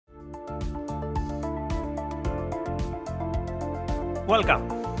Welcome.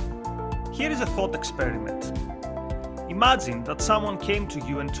 Here is a thought experiment. Imagine that someone came to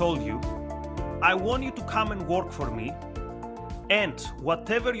you and told you, I want you to come and work for me, and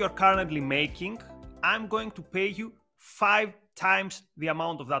whatever you're currently making, I'm going to pay you 5 times the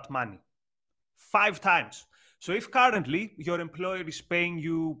amount of that money. 5 times. So if currently your employer is paying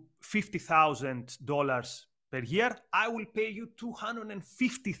you $50,000 per year, I will pay you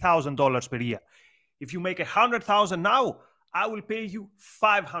 $250,000 per year. If you make $100,000 now, I will pay you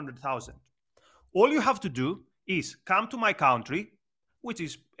 $500,000. All you have to do is come to my country, which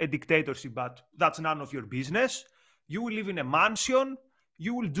is a dictatorship, but that's none of your business. You will live in a mansion.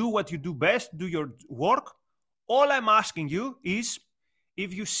 You will do what you do best, do your work. All I'm asking you is,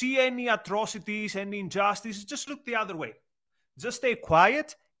 if you see any atrocities, any injustice, just look the other way. Just stay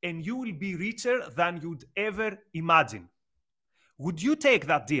quiet and you will be richer than you'd ever imagine. Would you take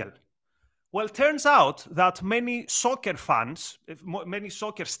that deal? Well, it turns out that many soccer fans, many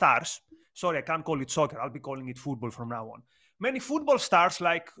soccer stars, sorry, I can't call it soccer, I'll be calling it football from now on. Many football stars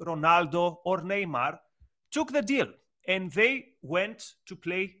like Ronaldo or Neymar took the deal and they went to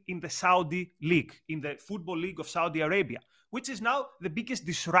play in the Saudi League, in the Football League of Saudi Arabia, which is now the biggest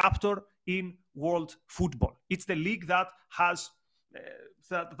disruptor in world football. It's the league that has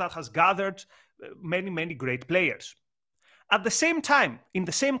gathered many great players. At the same time, in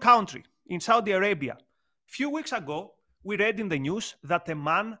the same country, in Saudi Arabia, a few weeks ago, we read in the news that a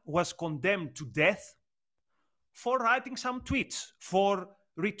man was condemned to death for writing some tweets, for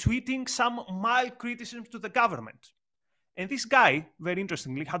retweeting some mild criticisms to the government. And this guy, very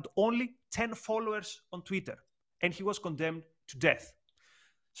interestingly, had only 10 followers on Twitter, and he was condemned to death.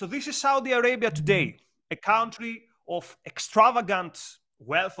 So this is Saudi Arabia today, a country of extravagant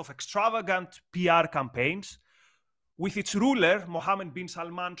wealth, of extravagant PR campaigns, with its ruler, Mohammed bin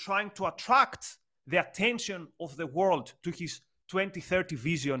Salman, trying to attract the attention of the world to his 2030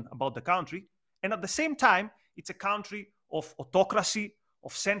 vision about the country. And at the same time, it's a country of autocracy,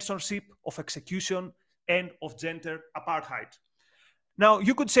 of censorship, of execution, and of gender apartheid. Now,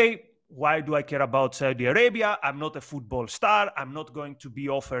 you could say, why do I care about Saudi Arabia? I'm not a football star. I'm not going to be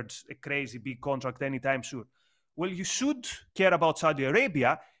offered a crazy big contract anytime soon. Well, you should care about Saudi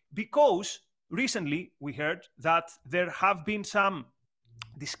Arabia because recently we heard that there have been some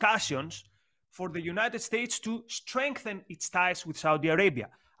discussions for the United States to strengthen its ties with Saudi Arabia.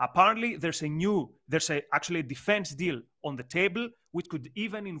 Apparently, there's actually a defense deal on the table, which could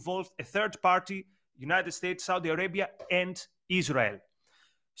even involve a third party, United States, Saudi Arabia, and Israel.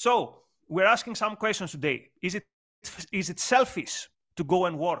 So we're asking some questions today. Is it selfish to go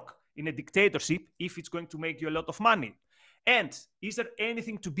and work in a dictatorship if it's going to make you a lot of money? And is there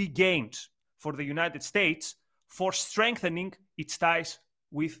anything to be gained for the United States for strengthening its ties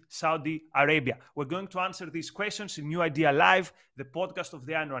with Saudi Arabia? We're going to answer these questions in New Idea Live, the podcast of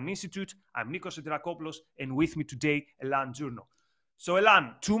the Ayn Rand Institute. I'm Nikos Dirakopoulos, and with me today, Elan Journo. So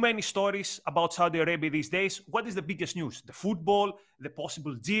Elan, too many stories about Saudi Arabia these days. What is the biggest news? The football, the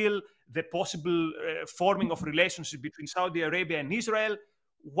possible deal, the possible forming of relationship between Saudi Arabia and Israel.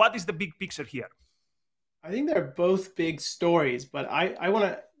 What is the big picture here? I think they're both big stories, but I want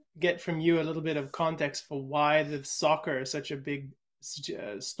to get from you a little bit of context for why the soccer is such a big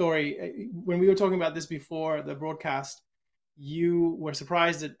story. When we were talking about this before the broadcast, you were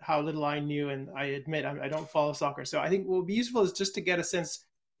surprised at how little I knew, and I admit I don't follow soccer. So I think what would be useful is just to get a sense.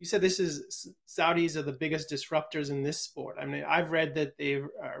 You said Saudis are the biggest disruptors in this sport. I mean, I've read that they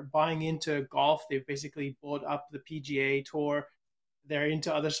are buying into golf. They've basically bought up the PGA Tour. They're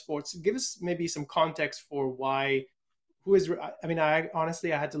into other sports. Give us maybe some context for why. I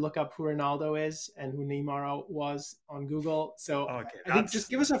honestly had to look up who Ronaldo is and who Neymar was on Google. So okay, I think just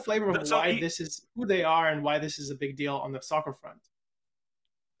give us a flavor of why this is who they are and why this is a big deal on the soccer front.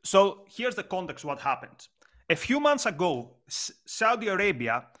 So here's the context, what happened. A few months ago, Saudi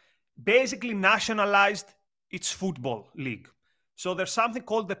Arabia basically nationalized its football league. So there's something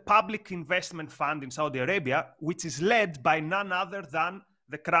called the Public Investment Fund in Saudi Arabia, which is led by none other than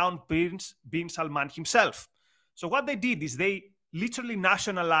the Crown Prince bin Salman himself. So what they did is they literally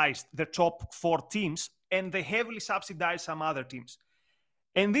nationalized the top 4 teams and they heavily subsidized some other teams.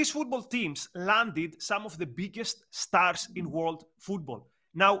 And these football teams landed some of the biggest stars in world football.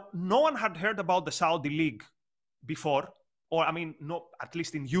 Now, no one had heard about the Saudi League before, or no, at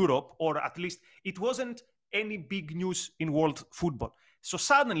least in Europe, or at least it wasn't any big news in world football. So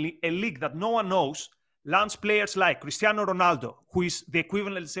suddenly, a league that no one knows lands players like Cristiano Ronaldo, who is the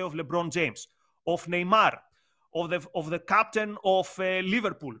equivalent, say, of LeBron James, of Neymar, of the captain of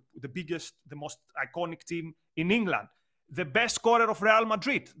Liverpool, the most iconic team in England, the best scorer of Real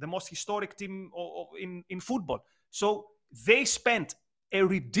Madrid, the most historic team in football. So They spent a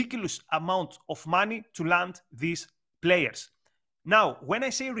ridiculous amount of money to land these players. Now, when I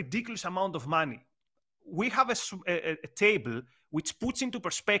say ridiculous amount of money, we have a table which puts into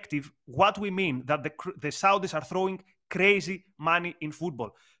perspective what we mean that the Saudis are throwing crazy money in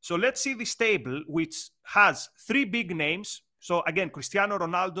football. So let's see this table, which has three big names. So again, Cristiano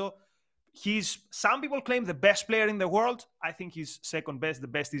Ronaldo, he's, some people claim, the best player in the world. I think he's second best. The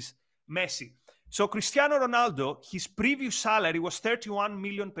best is Messi. So Cristiano Ronaldo, his previous salary was 31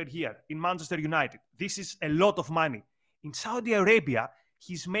 million per year in Manchester United. This is a lot of money. In Saudi Arabia,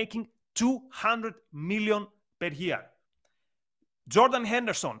 he's making 200 million per year. Jordan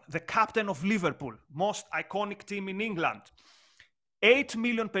Henderson, the captain of Liverpool, most iconic team in England, 8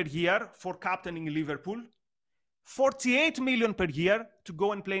 million per year for captaining Liverpool, 48 million per year to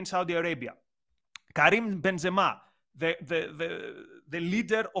go and play in Saudi Arabia. Karim Benzema, the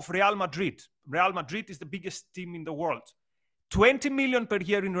leader of Real Madrid. Real Madrid is the biggest team in the world. 20 million per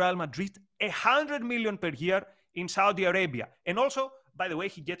year in Real Madrid, 100 million per year in Saudi Arabia. And also, by the way,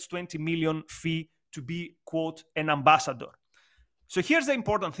 he gets 20 million fee to be, quote, an ambassador. So here's the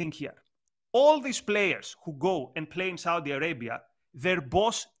important thing here. All these players who go and play in Saudi Arabia, their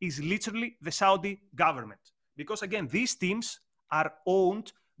boss is literally the Saudi government. Because again, these teams are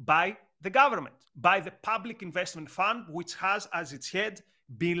owned by the government, by the Public Investment Fund, which has as its head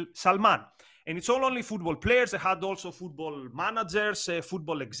Bin Salman. And it's all only football players. They had also football managers,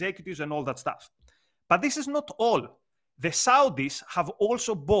 football executives, and all that stuff. But this is not all. The Saudis have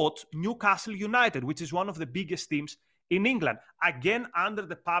also bought Newcastle United, which is one of the biggest teams in England, again under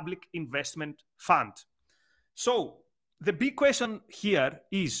the Public Investment Fund. So the big question here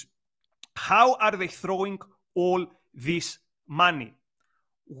is, how are they throwing all this money?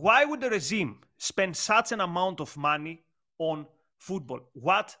 Why would the regime spend such an amount of money on football?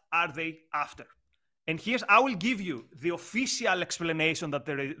 What are they after? And here's, I will give you the official explanation that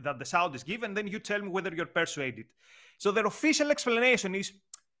the Saudis give, and then you tell me whether you're persuaded. So their official explanation is,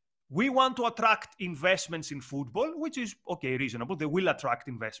 we want to attract investments in football, which is, okay, reasonable. They will attract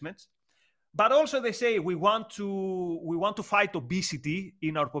investments. But also they say we want to fight obesity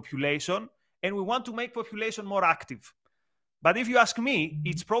in our population, and we want to make population more active. But if you ask me,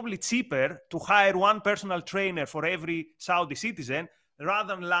 it's probably cheaper to hire one personal trainer for every Saudi citizen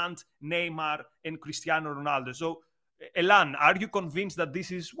rather than land Neymar and Cristiano Ronaldo. So, Elan, are you convinced that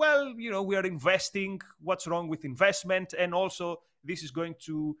this is, well, you know, we are investing, what's wrong with investment, and also this is going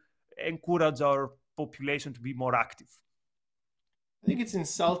to encourage our population to be more active? I think it's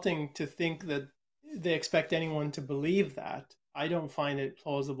insulting to think that they expect anyone to believe that. I don't find it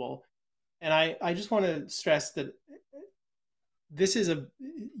plausible. And I just want to stress that this is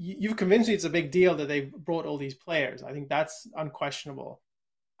you've convinced me it's a big deal that they brought all these players. I think that's unquestionable.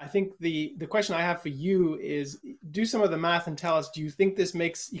 I think the question I have for you is, do some of the math and tell us, do you think this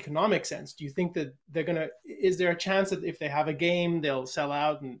makes economic sense? Do you think that is there a chance that if they have a game, they'll sell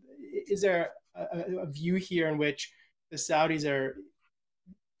out? And is there a view here in which the Saudis are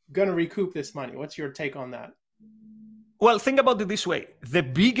going to recoup this money? What's your take on that? Well, think about it this way. The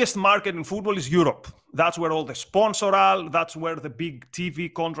biggest market in football is Europe. That's where all the sponsoral, that's where the big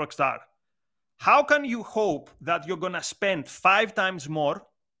TV contracts are. How can you hope that you're going to spend 5 times more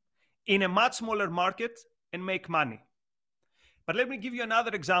in a much smaller market and make money? But let me give you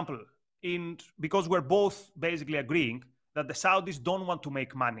another example, because we're both basically agreeing that the Saudis don't want to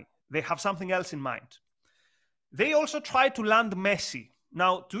make money. They have something else in mind. They also tried to land Messi.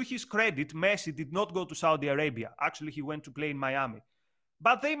 Now, to his credit, Messi did not go to Saudi Arabia. Actually, he went to play in Miami.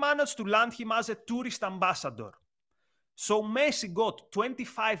 But they managed to land him as a tourist ambassador. So Messi got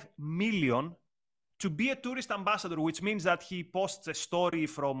 25 million to be a tourist ambassador, which means that he posts a story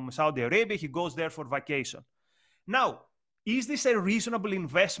from Saudi Arabia, he goes there for vacation. Now, is this a reasonable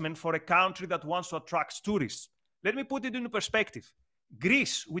investment for a country that wants to attract tourists? Let me put it into perspective.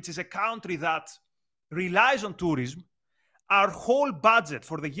 Greece, which is a country that relies on tourism, our whole budget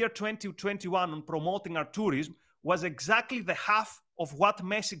for the year 2021 on promoting our tourism was exactly the half of what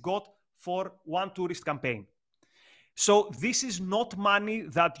Messi got for one tourist campaign. So this is not money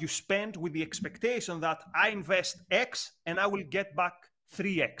that you spend with the expectation that I invest X and I will get back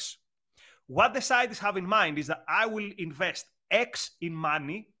 3X. What the Saudis have in mind is that I will invest X in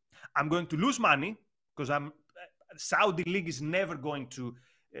money. I'm going to lose money because Saudi League is never going to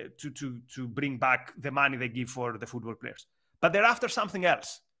bring back the money they give for the football players. But they're after something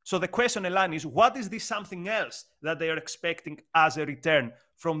else. So the question, Elan, is what is this something else that they are expecting as a return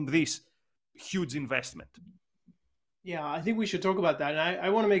from this huge investment? Yeah, I think we should talk about that. And I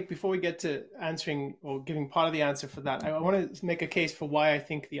want to make, before we get to answering or giving part of the answer for that, I want to make a case for why I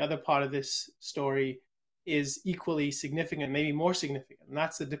think the other part of this story is equally significant, maybe more significant, and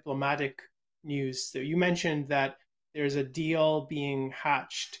that's the diplomatic news. So you mentioned that there's a deal being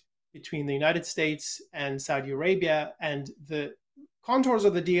hatched between the United States and Saudi Arabia, and the contours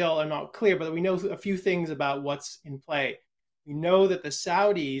of the deal are not clear, but we know a few things about what's in play. We know that the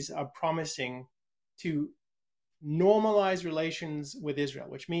Saudis are promising to normalize relations with Israel,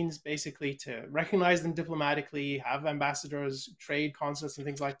 which means basically to recognize them diplomatically, have ambassadors, trade consulates, and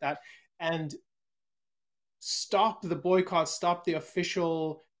things like that, and stop the boycott, stop the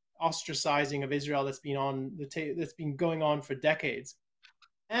official ostracizing of Israel that's been going on for decades.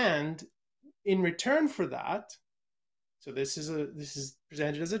 And in return for that, so this is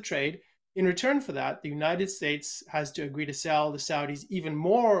presented as a trade. In return for that, the United States has to agree to sell the Saudis even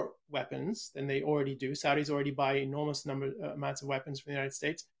more weapons than they already do. Saudis already buy enormous amounts of weapons from the United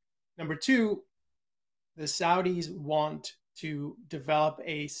States. Number two, the Saudis want to develop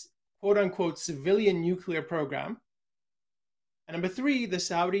a quote unquote civilian nuclear program. And number three, the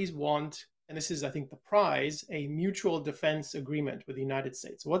Saudis want, and this is, I think, the prize, a mutual defense agreement with the United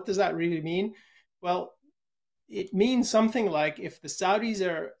States. What does that really mean? Well, it means something like if the Saudis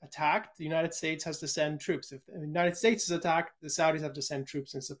are attacked, the United States has to send troops. If the United States is attacked, the Saudis have to send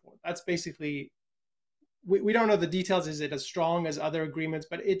troops in support. That's basically, we don't know the details. Is it as strong as other agreements?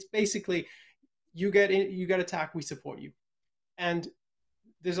 But it's basically, you get attacked, we support you. And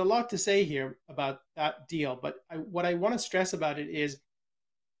there's a lot to say here about that deal. But what I want to stress about it is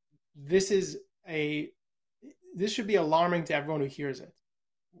this should be alarming to everyone who hears it.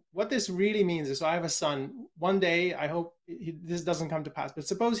 What this really means is, so I have a son. One day, I hope this doesn't come to pass, but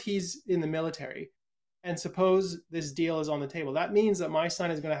suppose he's in the military and suppose this deal is on the table. That means that my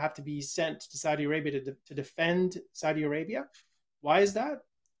son is going to have to be sent to Saudi Arabia to defend Saudi Arabia. Why is that?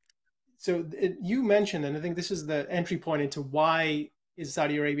 So you mentioned, and I think this is the entry point into why is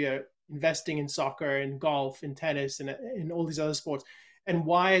Saudi Arabia investing in soccer and golf and tennis and in all these other sports, and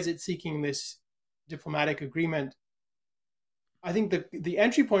why is it seeking this diplomatic agreement? I think the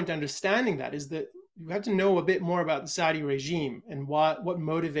entry point to understanding that is that you have to know a bit more about the Saudi regime and what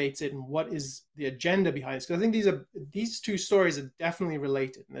motivates it and what is the agenda behind it. Because I think these two stories are definitely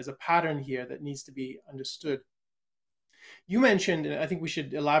related, and there's a pattern here that needs to be understood. You mentioned, and I think we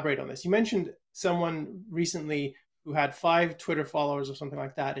should elaborate on this. You mentioned someone recently who had 5 Twitter followers or something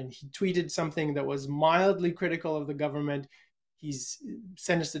like that, and he tweeted something that was mildly critical of the government. He's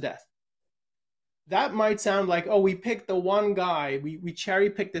sentenced to death. That might sound like, oh, we picked the one guy, we cherry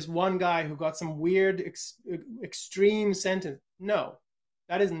picked this one guy who got some weird extreme sentence. No,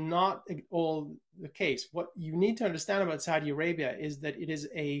 that is not all the case. What you need to understand about Saudi Arabia is that it is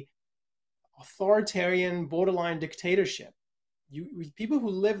a authoritarian, borderline dictatorship. People who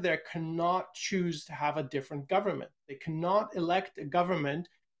live there cannot choose to have a different government. They cannot elect a government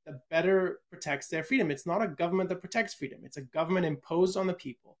that better protects their freedom. It's not a government that protects freedom. It's a government imposed on the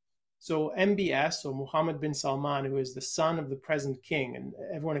people. So MBS, or Mohammed bin Salman, who is the son of the present king, and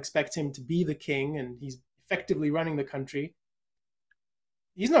everyone expects him to be the king, and he's effectively running the country,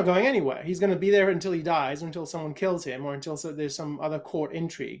 he's not going anywhere. He's going to be there until he dies, until someone kills him, or until there's some other court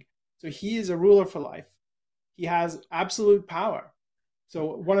intrigue. So he is a ruler for life. He has absolute power.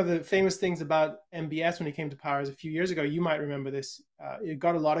 So one of the famous things about MBS when he came to power is a few years ago, you might remember this, it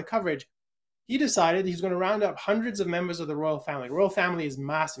got a lot of coverage. He decided he's going to round up hundreds of members of the royal family. The royal family is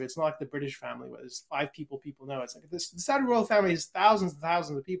massive. It's not like the British family where there's 5 people know. It's like the Saudi royal family is thousands and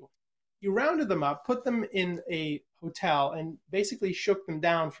thousands of people. He rounded them up, put them in a hotel, and basically shook them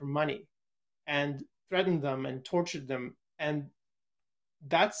down for money and threatened them and tortured them. And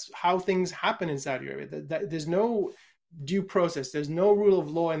that's how things happen in Saudi Arabia. There's no due process. There's no rule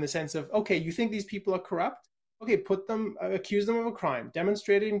of law in the sense of, okay, you think these people are corrupt? Okay, accuse them of a crime,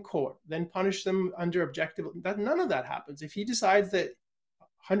 demonstrate it in court, then punish them under objective. None of that happens. If he decides that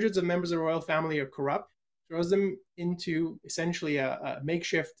hundreds of members of the royal family are corrupt, throws them into essentially a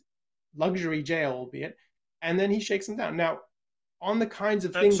makeshift luxury jail, albeit, and then he shakes them down. Now, on the kinds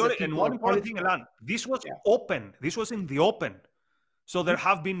of things sorry, and one important thing, Elan, this was open. This was in the open. So there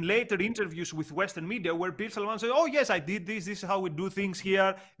have been later interviews with Western media where Bin Salman said, oh, yes, I did this. This is how we do things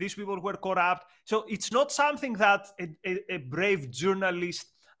here. These people were corrupt. So it's not something that a brave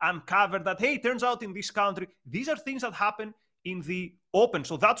journalist uncovered that, hey, it turns out in this country. These are things that happen in the open.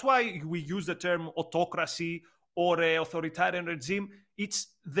 So that's why we use the term autocracy or authoritarian regime. It's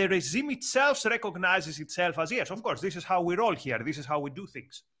the regime itself recognizes itself as, yes, of course, this is how we roll here. This is how we do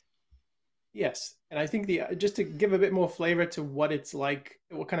things. Yes, and I think just to give a bit more flavor to what it's like,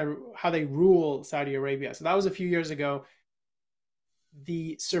 how they rule Saudi Arabia. So that was a few years ago.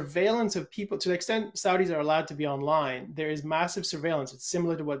 the surveillance of people, to the extent Saudis are allowed to be online, there is massive surveillance. It's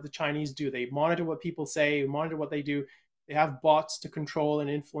similar to what the Chinese do. They monitor what people say, monitor what they do. They have bots to control and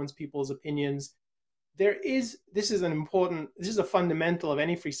influence people's opinions. This is a fundamental of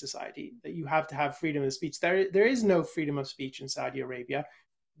any free society, that you have to have freedom of speech. There is no freedom of speech in Saudi Arabia.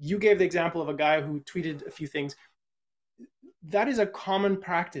 You gave the example of a guy who tweeted a few things. That is a common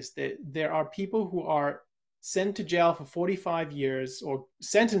practice, that there are people who are sent to jail for 45 years or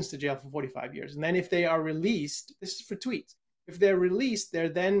sentenced to jail for 45 years. And then if they are released, this is for tweets, if they're released, they're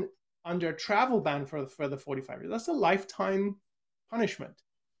then under a travel ban for the 45 years. That's a lifetime punishment.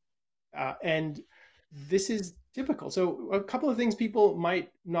 And this is typical. So a couple of things people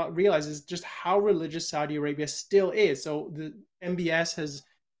might not realize is just how religious Saudi Arabia still is. So the MBS has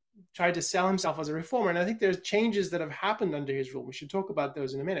tried to sell himself as a reformer, and I think there's changes that have happened under his rule. We should talk about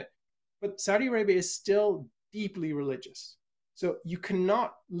those in a minute. But Saudi Arabia is still deeply religious. So you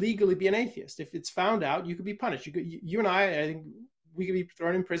cannot legally be an atheist. If it's found out, you could be punished. You and I think we could be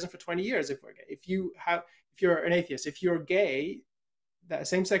thrown in prison for 20 years if we're gay. If you're an atheist, if you're gay, that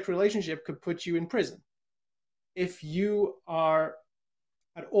same-sex relationship could put you in prison. If you are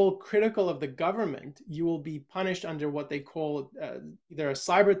at all critical of the government, you will be punished under what they call either a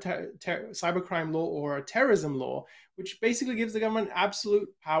cybercrime law or a terrorism law, which basically gives the government absolute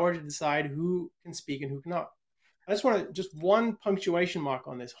power to decide who can speak and who cannot. I just want to just one punctuation mark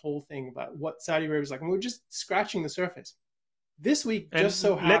on this whole thing about what Saudi Arabia is like, and we're just scratching the surface. This week and just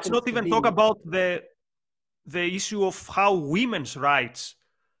so happens. Let's not even talk about the issue of how women's rights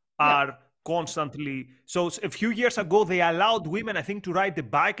are constantly. So a few years ago, they allowed women, I think, to ride the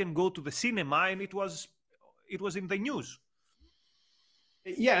bike and go to the cinema, and it was in the news.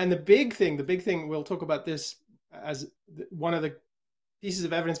 Yeah, and the big thing, we'll talk about this as one of the pieces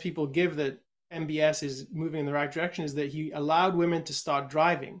of evidence people give that MBS is moving in the right direction, is that he allowed women to start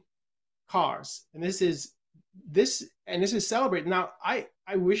driving cars, and this is celebrated. Now, I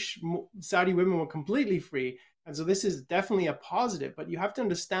wish Saudi women were completely free, and so this is definitely a positive. But you have to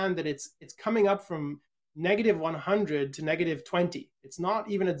understand that it's coming up from -100 to -20. It's not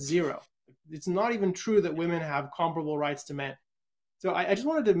even at zero. It's not even true that women have comparable rights to men. So I just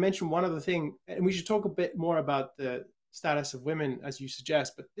wanted to mention one other thing, and we should talk a bit more about the status of women, as you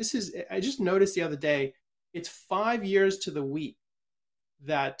suggest. But I just noticed the other day, it's 5 years to the week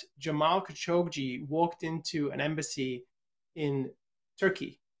that Jamal Khashoggi walked into an embassy in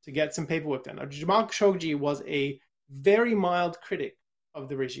Turkey to get some paperwork done. Now, Jamal Khashoggi was a very mild critic of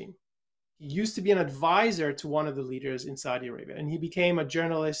the regime. He used to be an advisor to one of the leaders in Saudi Arabia, and he became a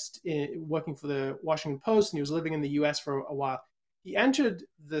journalist working for the Washington Post, and he was living in the US for a while. He entered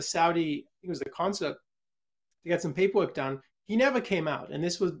the Saudi, I think it was the consulate, to get some paperwork done. He never came out, and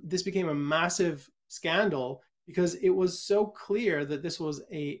this became a massive scandal because it was so clear that this was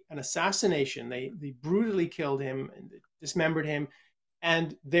an assassination. They brutally killed him and dismembered him,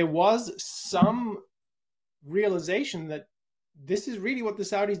 and there was some realization that this is really what the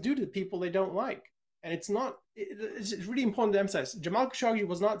Saudis do to people they don't like. And it's really important to emphasize. Jamal Khashoggi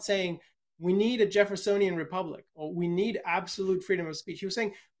was not saying we need a Jeffersonian republic or we need absolute freedom of speech. He was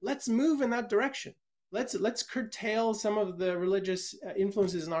saying, let's move in that direction. Let's curtail some of the religious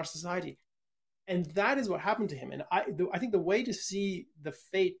influences in our society. And that is what happened to him. And I think the way to see the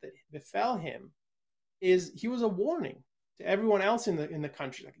fate that befell him is he was a warning to everyone else in the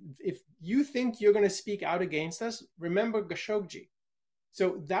country. Like, if you think you're going to speak out against us, remember Khashoggi.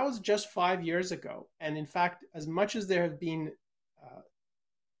 So that was just 5 years ago. And in fact, as much as there have been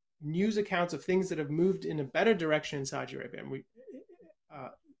news accounts of things that have moved in a better direction in Saudi Arabia, and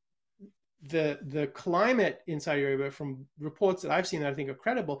the climate in Saudi Arabia, from reports that I've seen that I think are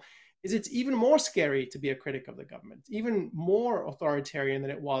credible, is it's even more scary to be a critic of the government. It's even more authoritarian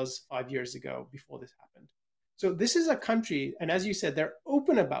than it was 5 years ago before this happened. So this is a country, and as you said, they're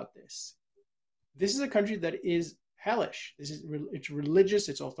open about this. This is a country that is hellish. It's religious,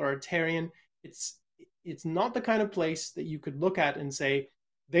 it's authoritarian. It's not the kind of place that you could look at and say,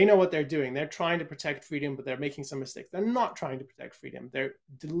 they know what they're doing. They're trying to protect freedom, but they're making some mistakes. They're not trying to protect freedom. They're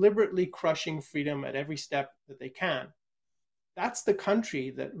deliberately crushing freedom at every step that they can. That's the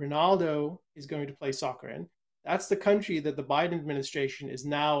country that Ronaldo is going to play soccer in. That's the country that the Biden administration is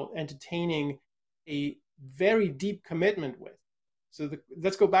now entertaining a very deep commitment with. So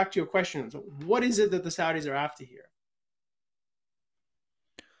let's go back to your question. So what is it that the Saudis are after here?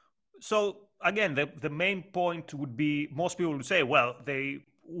 So again, the main point would be, most people would say, well,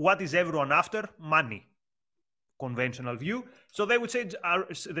 what is everyone after? Money. Conventional view. So they would say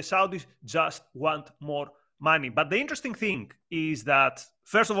the Saudis just want more money. But the interesting thing is that,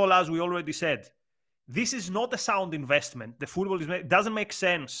 first of all, as we already said, This is not a sound investment. The football doesn't make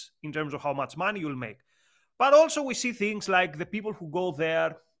sense in terms of how much money you'll make. But also we see things like the people who go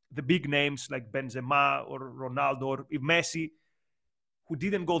there, the big names like Benzema or Ronaldo or Messi, who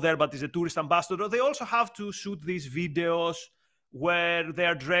didn't go there but is a tourist ambassador. They also have to shoot these videos where they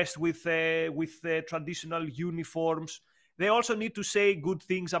are dressed with traditional uniforms. They also need to say good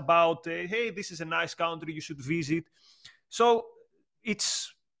things about, hey, this is a nice country, you should visit. So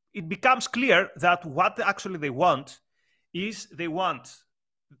it becomes clear that what actually they want is they want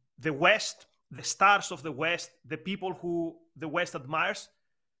the West, the stars of the West, the people who the West admires,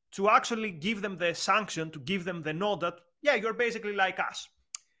 to actually give them the sanction, to give them the nod that, yeah, you're basically like us.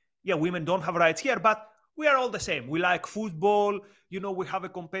 Yeah, women don't have rights here, but we are all the same. We like football. We have a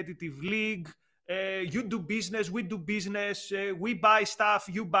competitive league. You do business, we do business. We buy stuff,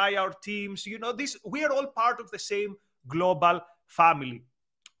 you buy our teams. This, we are all part of the same global family.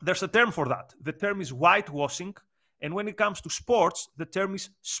 There's a term for that. The term is whitewashing. And when it comes to sports, the term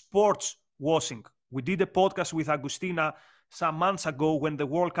is sports washing. We did a podcast with Agustina some months ago when the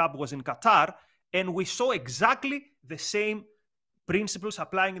World Cup was in Qatar, and we saw exactly the same principles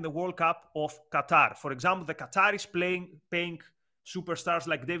applying in the World Cup of Qatar. For example, the Qataris paying superstars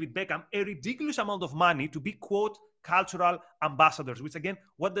like David Beckham a ridiculous amount of money to be, quote, cultural ambassadors, which again,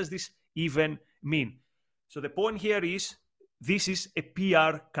 what does this even mean? So the point here is this is a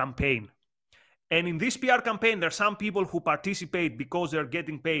PR campaign. And in this PR campaign, there are some people who participate because they're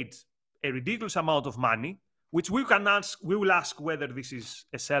getting paid a ridiculous amount of money, which we will ask whether this is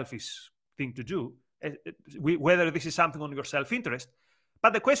a selfish thing to do, whether this is something on your self-interest.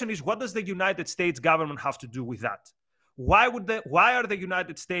 But the question is, what does the United States government have to do with that? Why are the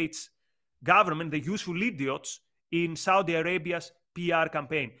United States government the useful idiots in Saudi Arabia's PR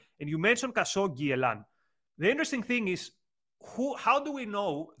campaign? And you mentioned Khashoggi, Elan. The interesting thing is, how do we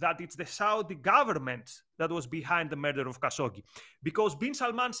know that it's the Saudi government that was behind the murder of Khashoggi? Because bin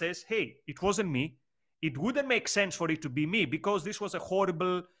Salman says, hey, it wasn't me. It wouldn't make sense for it to be me because this was a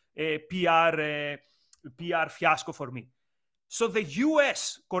horrible PR fiasco for me. So the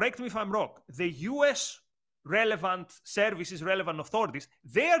US, correct me if I'm wrong, the US relevant services, relevant authorities,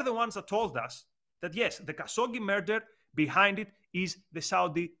 they are the ones that told us that yes, the Khashoggi murder, behind it is the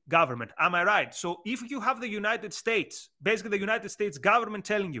Saudi government. Am I right? So if you have the United States, basically the United States government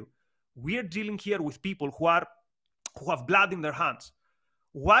telling you, we're dealing here with people who have blood in their hands,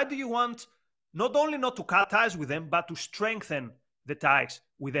 why do you want not only not to cut ties with them, but to strengthen the ties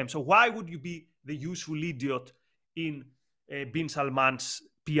with them? So why would you be the useful idiot in bin Salman's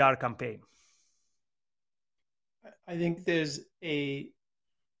PR campaign? I think there's a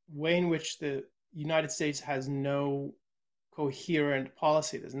way in which the United States has no coherent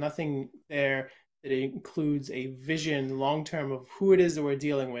policy. There's nothing there that includes a vision long-term of who it is that we're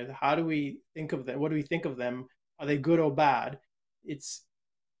dealing with. How do we think of them? What do we think of them? Are they good or bad?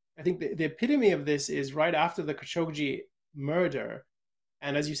 I think the epitome of this is right after the Khashoggi murder.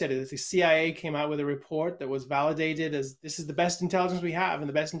 And as you said, the CIA came out with a report that was validated as this is the best intelligence we have. And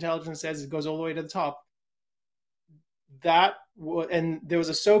the best intelligence says it goes all the way to the top. And there was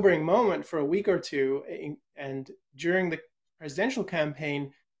a sobering moment for a week or two. And during the presidential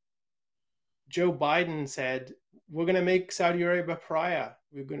campaign, Joe Biden said, we're going to make Saudi Arabia a pariah.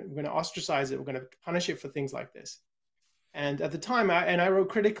 We're going to ostracize it. We're going to punish it for things like this. And at the time, I wrote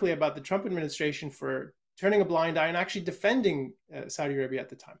critically about the Trump administration for turning a blind eye and actually defending Saudi Arabia at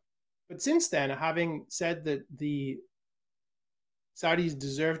the time. But since then, having said that the Saudis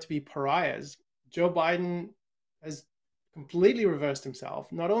deserve to be pariahs, Joe Biden has completely reversed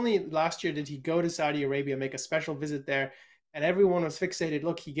himself. Not only last year did he go to Saudi Arabia, make a special visit there, and everyone was fixated.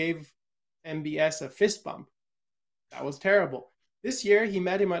 Look, he gave MBS a fist bump. That was terrible. This year, he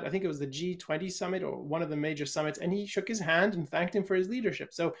met him at, I think it was the G20 summit or one of the major summits, and he shook his hand and thanked him for his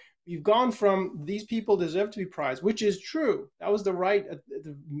leadership. So we've gone from these people deserve to be prized, which is true. That was the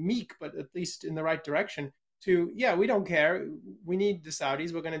meek, but at least in the right direction, to, yeah, we don't care. We need the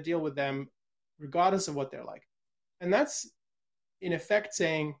Saudis. We're going to deal with them regardless of what they're like. And that's, in effect,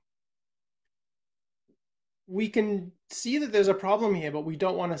 saying we can see that there's a problem here, but we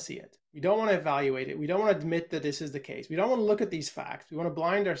don't want to see it. We don't want to evaluate it. We don't want to admit that this is the case. We don't want to look at these facts. We want to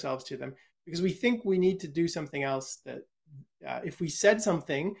blind ourselves to them because we think we need to do something else that if we said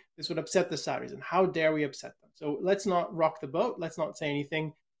something, this would upset the Saudis. And how dare we upset them? So let's not rock the boat. Let's not say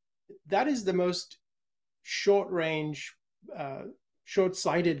anything. That is the most short-range,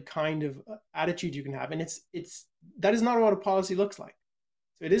 short-sighted kind of attitude you can have. And that is not what a policy looks like.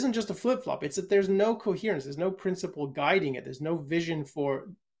 So it isn't just a flip-flop. It's that there's no coherence. There's no principle guiding it. There's no vision for,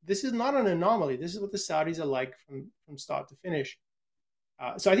 this is not an anomaly. This is what the Saudis are like from start to finish.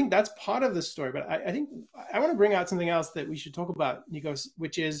 So I think that's part of the story. But I think I want to bring out something else that we should talk about, Nikos,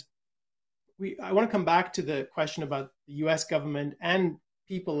 which is I want to come back to the question about the U.S. government and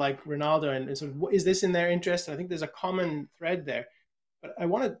people like Ronaldo and sort of is this in their interest? And I think there's a common thread there. But I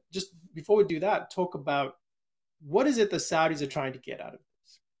want to just before we do that talk about what is it the Saudis are trying to get out of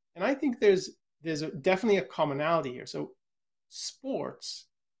this. And I think there's definitely a commonality here. So sports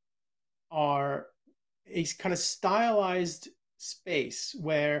are a kind of stylized space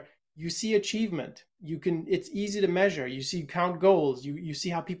where you see achievement, it's easy to measure, you see count goals, you see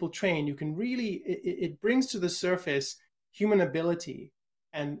how people train, you can really it brings to the surface human ability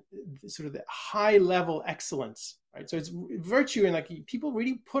and sort of the high level excellence, right? So it's virtue, and like people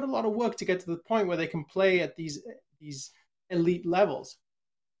really put a lot of work to get to the point where they can play at these elite levels,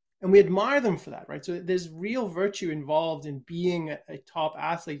 and we admire them for that, right? So there's real virtue involved in being a top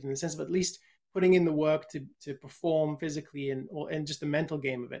athlete in the sense of at least putting in the work to perform physically and just the mental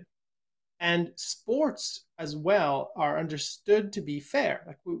game of it. And sports as well are understood to be fair.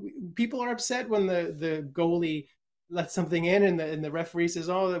 Like people are upset when the goalie lets something in and the referee says,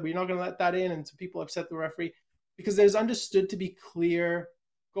 "Oh, we're not going to let that in," and so people upset the referee because there's understood to be clear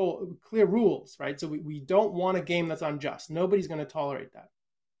rules, right? So we don't want a game that's unjust. Nobody's going to tolerate that.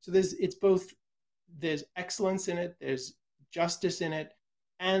 So there's excellence in it, there's justice in it,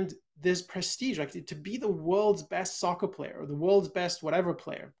 and there's prestige. Like to be the world's best soccer player or the world's best whatever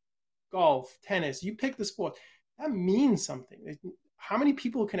player, golf, tennis, you pick the sport, that means something. How many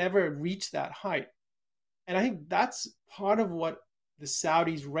people can ever reach that height? And I think that's part of what the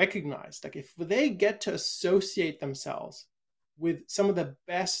Saudis recognize. Like if they get to associate themselves with some of the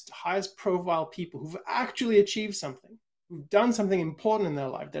best, highest profile people who've actually achieved something, who've done something important in their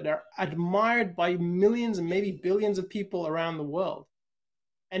life, that are admired by millions and maybe billions of people around the world.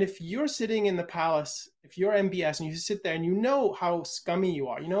 And if you're sitting in the palace, if you're MBS and you sit there and you know how scummy you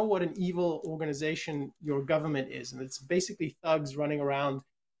are, you know what an evil organization your government is, and it's basically thugs running around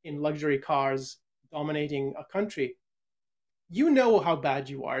in luxury cars dominating a country, you know how bad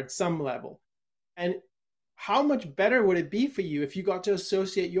you are at some level. And how much better would it be for you if you got to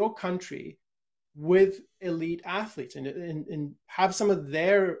associate your country with elite athletes and have some of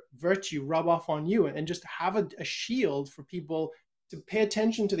their virtue rub off on you and just have a shield for people to pay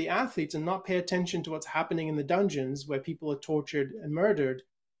attention to the athletes and not pay attention to what's happening in the dungeons where people are tortured and murdered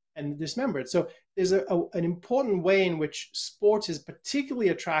and dismembered. So there's an important way in which sports is particularly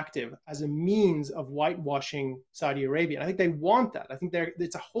attractive as a means of whitewashing Saudi Arabia. And I think they want that. I think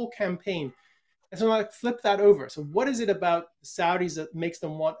it's a whole campaign. And so I flip that over. So what is it about the Saudis that makes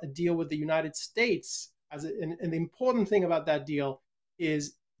them want a deal with the United States? And the important thing about that deal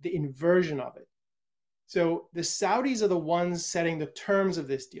is the inversion of it. So the Saudis are the ones setting the terms of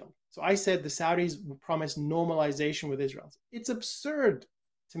this deal. So I said the Saudis promised normalization with Israel. It's absurd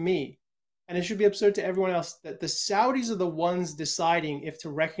to me, and it should be absurd to everyone else, that the Saudis are the ones deciding if to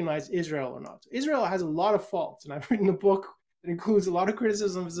recognize Israel or not. Israel has a lot of faults, and I've written a book that includes a lot of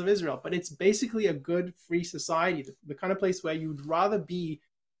criticisms of Israel, but it's basically a good, free society, the kind of place where you'd rather be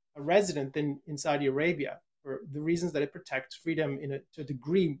a resident than in Saudi Arabia, for the reasons that it protects freedom to a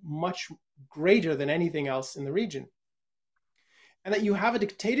degree much greater than anything else in the region. And that you have a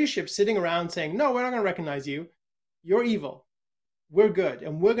dictatorship sitting around saying, no, we're not going to recognize you. You're evil. We're good.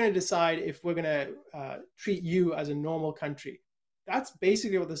 And we're going to decide if we're going to treat you as a normal country. That's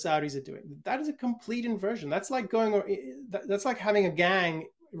basically what the Saudis are doing. That is a complete inversion. That's like that's like having a gang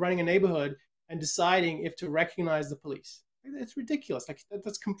running a neighborhood and deciding if to recognize the police. It's ridiculous. Like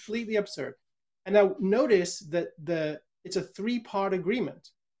that's completely absurd. And now notice that it's a three-part agreement.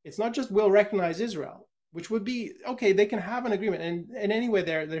 It's not just we'll recognize Israel, which would be okay. They can have an agreement, and anyway,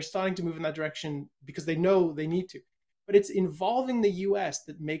 they're starting to move in that direction because they know they need to. But it's involving the U.S.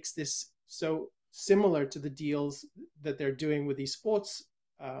 that makes this so similar to the deals that they're doing with these sports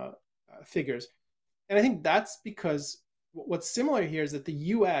figures. And I think that's because what's similar here is that the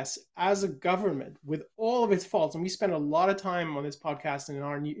U.S. as a government, with all of its faults, and we spend a lot of time on this podcast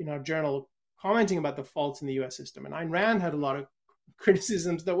and in our journal commenting about the faults in the U.S. system. And Ayn Rand had a lot of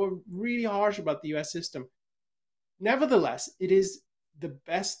criticisms that were really harsh about the U.S. system. Nevertheless, it is the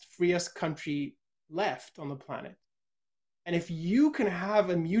best, freest country left on the planet. And if you can have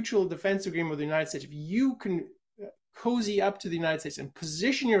a mutual defense agreement with the United States, if you can cozy up to the United States and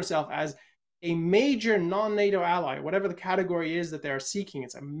position yourself as a major non-NATO ally, whatever the category is that they're seeking,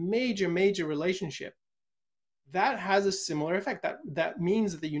 it's a major, major relationship, that has a similar effect. That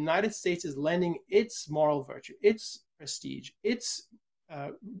means that the United States is lending its moral virtue, its prestige, its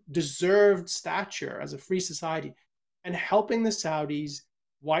deserved stature as a free society, and helping the Saudis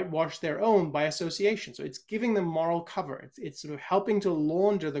whitewash their own by association. So it's giving them moral cover. It's sort of helping to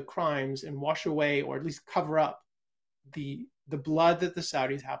launder the crimes and wash away, or at least cover up, the blood that the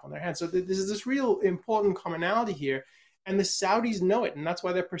Saudis have on their hands. So this is this real important commonality here, and the Saudis know it, and that's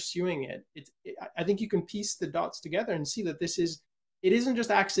why they're pursuing it. I think you can piece the dots together and see that it isn't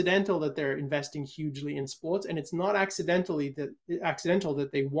just accidental that they're investing hugely in sports, and it's not accidental that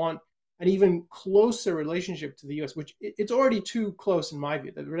they want an even closer relationship to the U.S., which it's already too close in my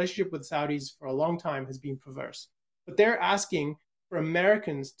view. The relationship with Saudis for a long time has been perverse, but they're asking for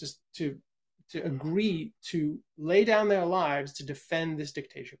Americans to agree to lay down their lives to defend this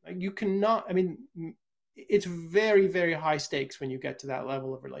dictatorship. Like, you cannot. I mean, it's very, very high stakes when you get to that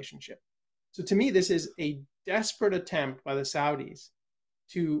level of relationship. So to me, this is a desperate attempt by the Saudis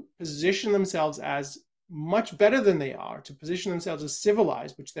to position themselves as much better than they are, to position themselves as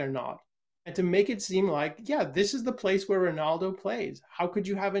civilized, which they're not, and to make it seem like, yeah, this is the place where Ronaldo plays. How could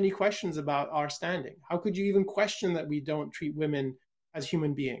you have any questions about our standing? How could you even question that we don't treat women as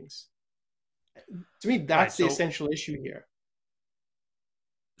human beings? To me, Right. that's the essential issue here.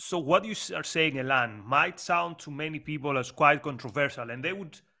 So what you are saying, Elan, might sound to many people as quite controversial, and they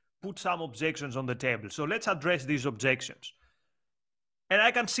would put some objections on the table. So let's address these objections. And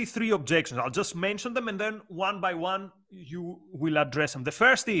I can see three objections. I'll just mention them, and then one by one, you will address them. The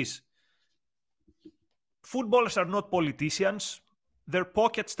first is footballers are not politicians. Their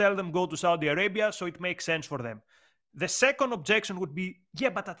pockets tell them go to Saudi Arabia, so it makes sense for them. The second objection would be, yeah,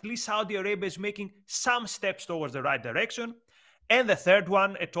 but at least Saudi Arabia is making some steps towards the right direction. And the third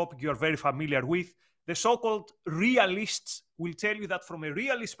one, a topic you're very familiar with, the so-called realists will tell you that from a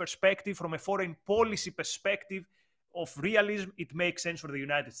realist perspective, from a foreign policy perspective of realism, it makes sense for the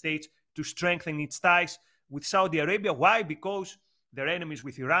United States to strengthen its ties with Saudi Arabia. Why? Because they're enemies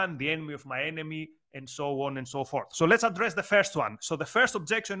with Iran, the enemy of my enemy, and so on and so forth. So let's address the first one. So the first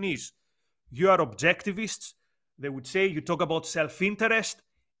objection is, you are objectivists. They would say, you talk about self-interest.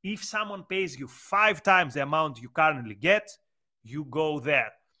 If someone pays you 5 times the amount you currently get, you go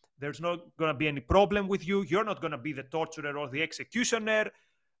there. There's not going to be any problem with you. You're not going to be the torturer or the executioner.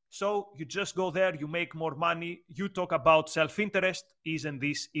 So you just go there, you make more money. You talk about self-interest. Isn't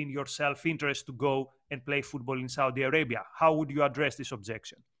this in your self-interest to go and play football in Saudi Arabia? How would you address this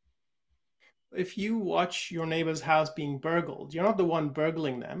objection? If you watch your neighbor's house being burgled, you're not the one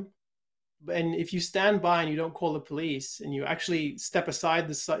burgling them. And if you stand by and you don't call the police and you actually step aside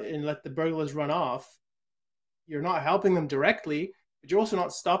and let the burglars run off, you're not helping them directly, but you're also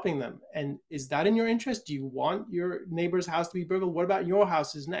not stopping them. And is that in your interest? Do you want your neighbor's house to be burgled? What about your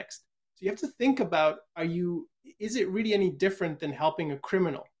house is next? So you have to think about, is it really any different than helping a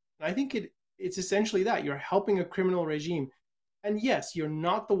criminal? And I think it's essentially that. You're helping a criminal regime. And yes, you're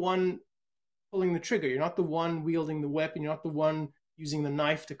not the one pulling the trigger. You're not the one wielding the weapon. You're not the one using the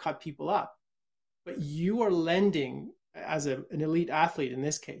knife to cut people up. But you are lending, as an elite athlete in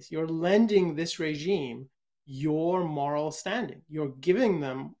this case, you're lending this regime your moral standing. You're giving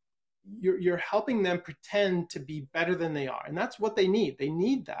them, you're helping them pretend to be better than they are. And that's what they need. They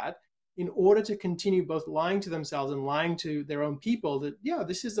need that in order to continue both lying to themselves and lying to their own people that, yeah,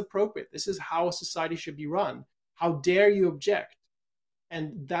 this is appropriate. This is how a society should be run. How dare you object?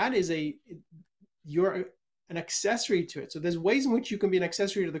 And that is you're an accessory to it. So there's ways in which you can be an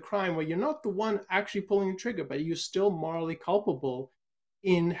accessory to the crime where you're not the one actually pulling the trigger, but you're still morally culpable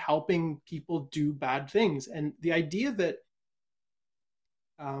in helping people do bad things. And the idea that,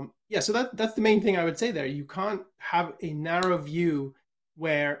 so that's the main thing I would say there. You can't have a narrow view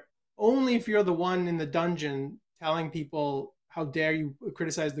where only if you're the one in the dungeon telling people, how dare you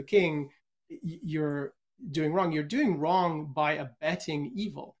criticize the king, you're doing wrong. You're doing wrong by abetting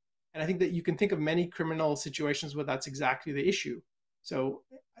evil. And I think that you can think of many criminal situations where that's exactly the issue. So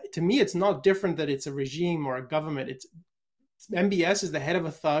to me, it's not different that it's a regime or a government. It's MBS is the head of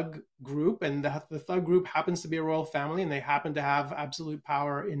a thug group, and the thug group happens to be a royal family, and they happen to have absolute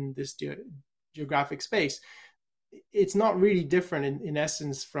power in this geographic space. It's not really different in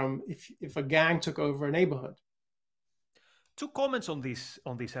essence from if a gang took over a neighborhood. 2 comments on this,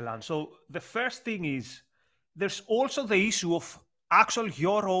 Elan. So the first thing is, there's also the issue of actually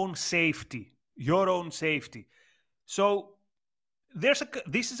your own safety. So this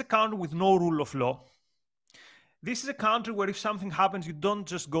is a country with no rule of law. This is a country where if something happens, you don't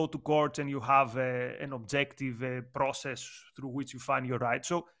just go to court and you have an objective process through which you find your right.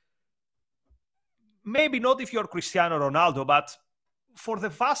 So maybe not if you're Cristiano Ronaldo, but for the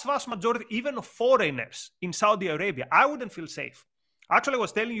vast majority, even of foreigners in Saudi Arabia, I wouldn't feel safe. Actually, I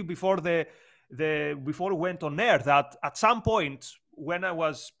was telling you before before we went on air that at some point when I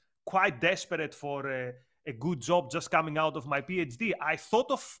was quite desperate for a a good job just coming out of my PhD, I thought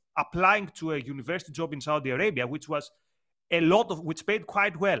of applying to a university job in Saudi Arabia, which paid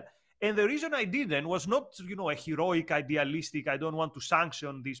quite well. And the reason I didn't was not, a heroic, idealistic, I don't want to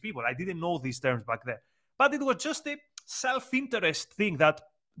sanction these people. I didn't know these terms back then. But it was just a self-interest thing that,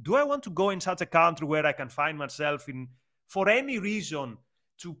 do I want to go in such a country where I can find myself in, for any reason,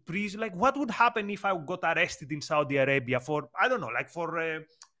 to prison? Like, what would happen if I got arrested in Saudi Arabia for, I don't know, like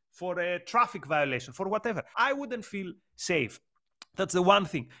for a traffic violation, for whatever? I wouldn't feel safe. That's the one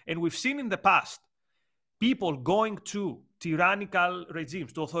thing. And we've seen in the past people going to tyrannical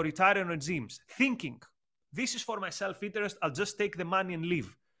regimes, to authoritarian regimes, thinking, this is for my self-interest, I'll just take the money and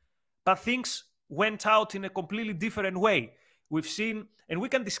leave. But things went out in a completely different way. We've seen, and we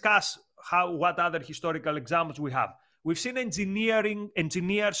can discuss what other historical examples we have. We've seen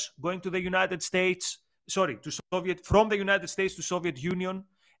engineers going to the United States, from the United States to Soviet Union,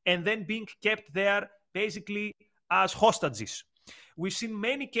 and then being kept there basically as hostages. We've seen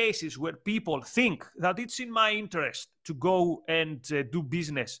many cases where people think that it's in my interest to go and do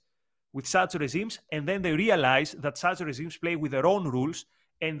business with such regimes, and then they realize that such regimes play with their own rules,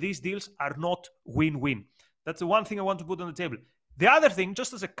 and these deals are not win-win. That's the one thing I want to put on the table. The other thing,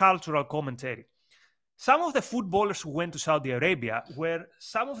 just as a cultural commentary, some of the footballers who went to Saudi Arabia were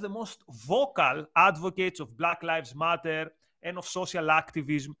some of the most vocal advocates of Black Lives Matter and of social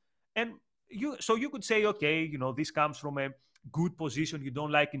activism. And you could say, okay, this comes from a good position, you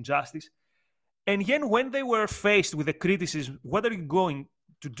don't like injustice. And yet when they were faced with the criticism, what are you going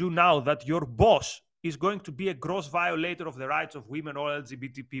to do now that your boss is going to be a gross violator of the rights of women or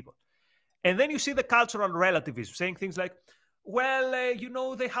LGBT people? And then you see the cultural relativism, saying things like, well,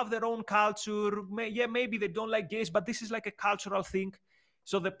 they have their own culture. Maybe they don't like gays, but this is like a cultural thing.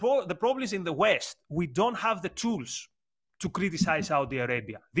 So the problem is in the West, we don't have the tools to criticize Saudi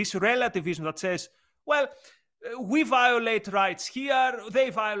Arabia. This relativism that says, well, we violate rights here,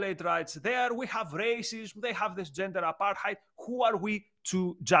 they violate rights there, we have racism, they have this gender apartheid. Who are we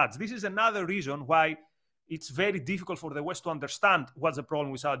to judge? This is another reason why it's very difficult for the West to understand what's the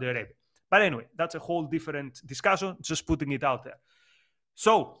problem with Saudi Arabia. But anyway, that's a whole different discussion, just putting it out there.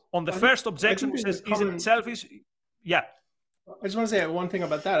 So on the first objection, which says, is it selfish? Yeah. I just want to say one thing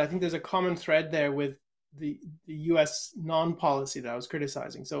about that. I think there's a common thread there with the US non-policy that I was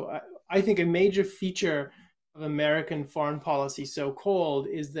criticizing. So I think a major feature of American foreign policy, so-called,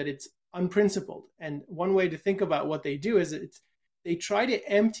 is that it's unprincipled. And one way to think about what they do is they try to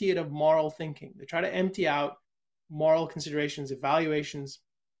empty it of moral thinking. They try to empty out moral considerations, evaluations.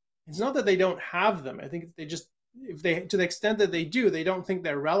 It's not that they don't have them. I think they just, to the extent that they do, they don't think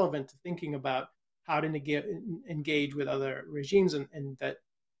they're relevant to thinking about how to engage with other regimes, and that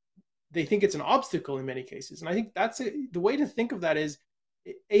they think it's an obstacle in many cases. And I think the way to think of that is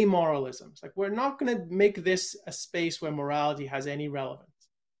amoralism. It's like, we're not going to make this a space where morality has any relevance.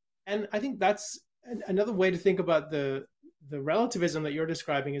 And I think that's another way to think about the relativism that you're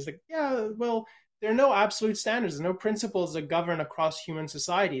describing, is like, yeah, well, there are no absolute standards, no principles that govern across human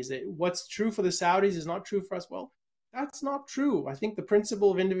societies. What's true for the Saudis is not true for us. Well, that's not true. I think the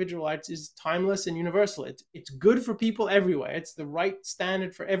principle of individual rights is timeless and universal. It's good for people everywhere. It's the right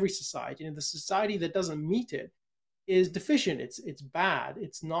standard for every society. And the society that doesn't meet it is deficient. It's bad.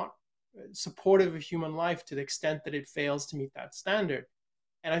 It's not supportive of human life to the extent that it fails to meet that standard.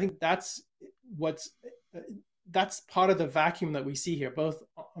 And I think that's part of the vacuum that we see here, both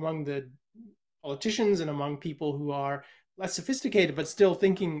among the politicians and among people who are less sophisticated, but still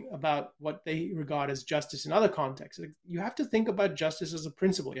thinking about what they regard as justice in other contexts. You have to think about justice as a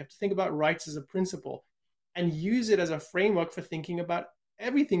principle. You have to think about rights as a principle and use it as a framework for thinking about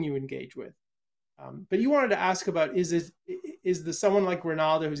everything you engage with. But you wanted to ask about, is someone like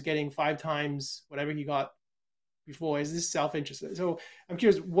Ronaldo who's getting 5 times whatever he got before, is this self-interest? So I'm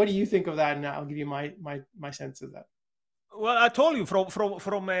curious, what do you think of that? And I'll give you my sense of that. Well, I told you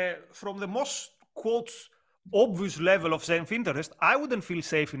from the most quotes obvious level of self-interest, I wouldn't feel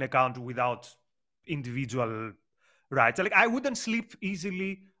safe in a country without individual rights. Like, I wouldn't sleep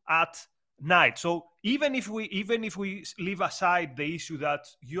easily at night. So even if we leave aside the issue that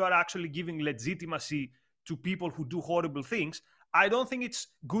you are actually giving legitimacy to people who do horrible things, I don't think it's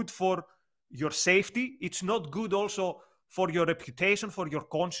good for your safety. It's not good also for your reputation, for your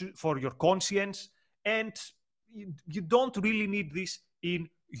conscience, and you don't really need this in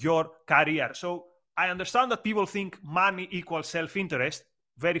your career. So I understand that people think money equals self-interest.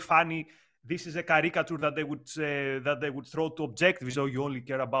 Very funny. This is a caricature that they would throw to objectives. So you only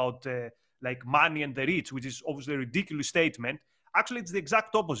care about like money and the rich, which is obviously a ridiculous statement. Actually, it's the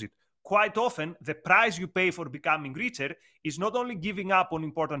exact opposite. quite often the price you pay for becoming richer is not only giving up on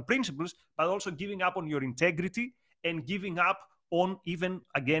important principles, but also giving up on your integrity and giving up on, even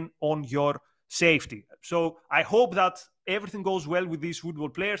again, on your safety. So I hope that everything goes well with these football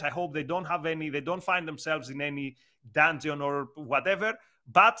players. I hope they don't find themselves in any dungeon or whatever.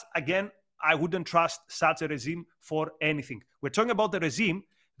 But again, I wouldn't trust such a regime for anything. We're talking about the regime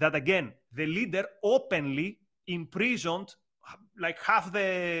that, again, the leader openly imprisoned like half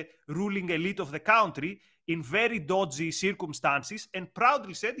the ruling elite of the country in very dodgy circumstances and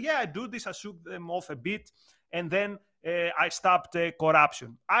proudly said, yeah, I do this, I shook them off a bit, and then I stopped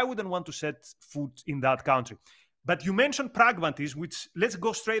corruption. I wouldn't want to set foot in that country. But you mentioned pragmatism, which let's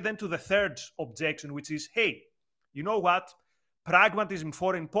go straight then to the third objection, which is, hey, you know what? Pragmatism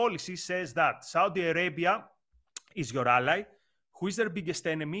foreign policy says that Saudi Arabia is your ally. Who is their biggest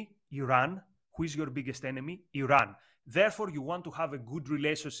enemy? Iran. Who is your biggest enemy? Iran. Therefore, you want to have a good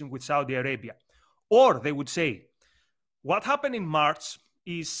relationship with Saudi Arabia. Or they would say, what happened in March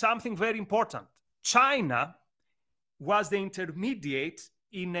is something very important. China was the intermediate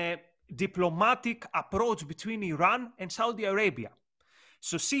in a diplomatic approach between Iran and Saudi Arabia.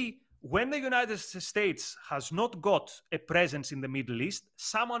 So see, when the United States has not got a presence in the Middle East,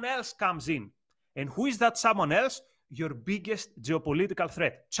 someone else comes in. And who is that someone else? Your biggest geopolitical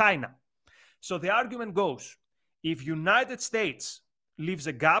threat, China. So the argument goes, if United States leaves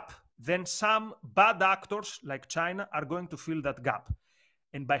a gap, then some bad actors like China are going to fill that gap.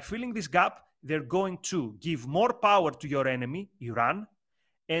 And by filling this gap, they're going to give more power to your enemy, Iran,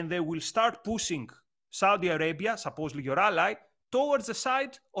 and they will start pushing Saudi Arabia, supposedly your ally, towards the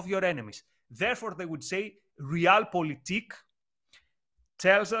side of your enemies. Therefore, they would say realpolitik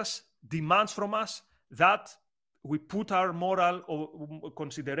tells us, demands from us that we put our moral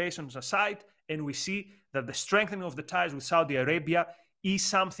considerations aside and we see that the strengthening of the ties with Saudi Arabia is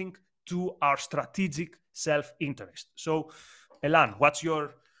something to our strategic self-interest. So, Elan, what's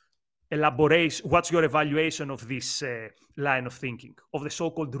your elaboration, what's your evaluation of this line of thinking, of the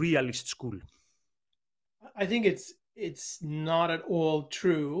so-called realist school? I think it's not at all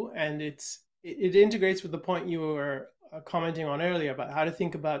true, and it integrates with the point you were commenting on earlier about how to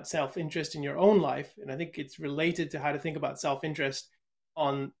think about self-interest in your own life, and I think it's related to how to think about self-interest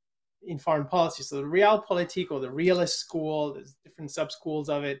in foreign policy. So the realpolitik or the realist school, there's different sub-schools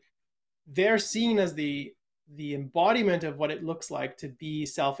of it. They're seen as the embodiment of what it looks like to be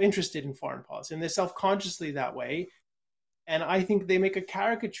self-interested in foreign policy, and they're self-consciously that way. And I think they make a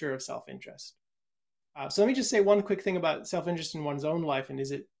caricature of self-interest. So let me just say one quick thing about self-interest in one's own life. And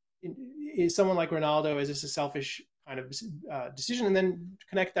is someone like Ronaldo, is this a selfish kind of decision? And then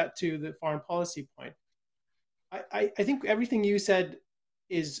connect that to the foreign policy point. I think everything you said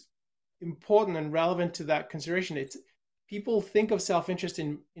is important and relevant to that consideration. It's people think of self-interest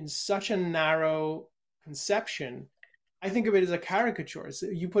in such a narrow conception. I think of it as a caricature. So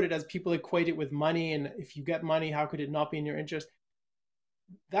you put it as people equate it with money, and if you get money, how could it not be in your interest?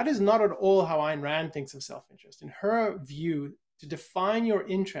 That is not at all how Ayn Rand thinks of self-interest. In her view, to define your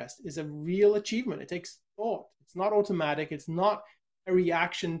interest is a real achievement. It takes thought. It's not automatic. It's not a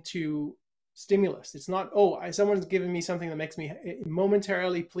reaction to stimulus. It's not, someone's giving me something that makes me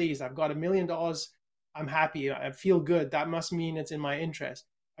momentarily pleased. I've got $1 million. I'm happy. I feel good. That must mean it's in my interest.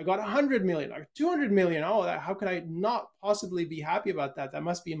 I got 100 million, or 200 million. How could I not possibly be happy about that? That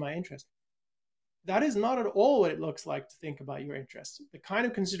must be in my interest. That is not at all what it looks like to think about your interests. The kind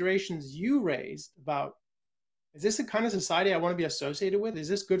of considerations you raised about, is this the kind of society I want to be associated with? Is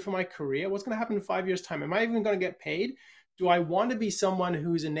this good for my career? What's going to happen in 5 years' time? Am I even going to get paid? Do I want to be someone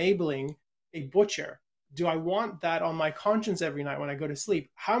who's enabling a butcher? Do I want that on my conscience every night when I go to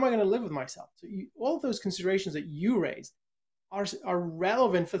sleep? How am I going to live with myself? So all of those considerations that you raised are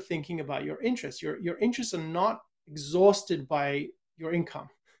relevant for thinking about your interests. Your interests are not exhausted by your income.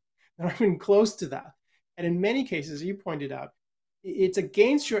 They're not even close to that. And in many cases, you pointed out, it's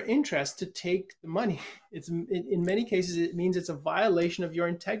against your interest to take the money. In many cases, it means it's a violation of your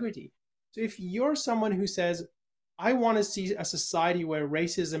integrity. So if you're someone who says, I want to see a society where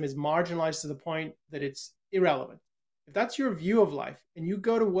racism is marginalized to the point that it's irrelevant, if that's your view of life and you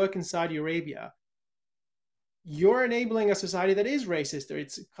go to work in Saudi Arabia, you're enabling a society that is racist, or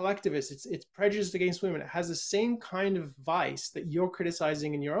it's collectivist, it's prejudiced against women. It has the same kind of vice that you're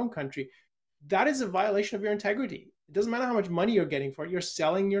criticizing in your own country. That is a violation of your integrity. It doesn't matter how much money you're getting for it. You're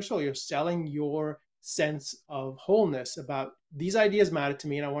selling your soul. You're selling your sense of wholeness about these ideas matter to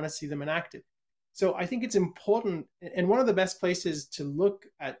me and I want to see them enacted. So I think it's important. And one of the best places to look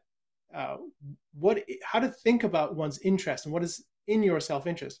at how to think about one's interest and what is in your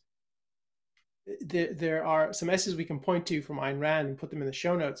self-interest. There are some essays we can point to from Ayn Rand and put them in the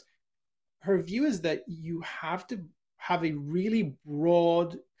show notes. her view is that you have to have a really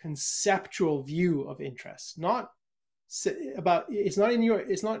broad conceptual view of interests, not about, it's not in your,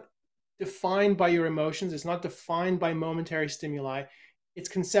 it's not defined by your emotions, it's not defined by momentary stimuli, it's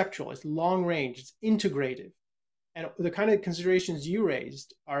conceptual, it's long range, it's integrative. And the kind of considerations you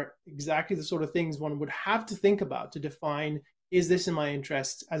raised are exactly the sort of things one would have to think about to define, is this in my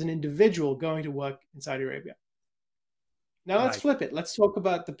interest as an individual going to work in Saudi Arabia? Now let's Right. flip it. Let's talk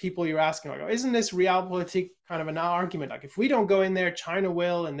about the people you're asking. Like, isn't this realpolitik kind of an argument? Like, if we don't go in there, China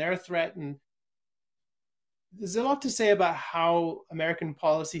will, and they're a threat. And there's a lot to say about how American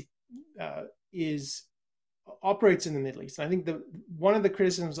policy uh, is operates in the Middle East. And I think one of the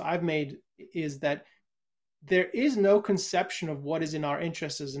criticisms I've made is that there is no conception of what is in our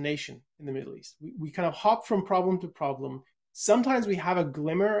interest as a nation in the Middle East. We kind of hop from problem to problem. Sometimes we have a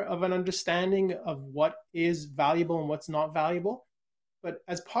glimmer of an understanding of what is valuable and what's not valuable. But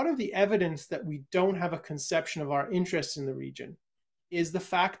as part of the evidence that we don't have a conception of our interests in the region is the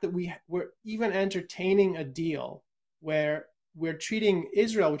fact that we're even entertaining a deal where we're treating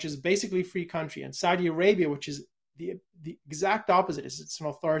Israel, which is basically a free country, and Saudi Arabia, which is the exact opposite. It's an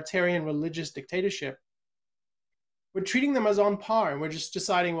authoritarian religious dictatorship. We're treating them as on par, and we're just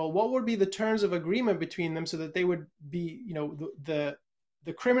deciding, well, what would be the terms of agreement between them so that they would be, the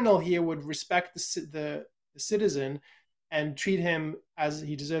criminal here would respect the citizen and treat him as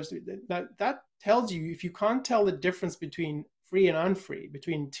he deserves to be. That tells you, if you can't tell the difference between free and unfree,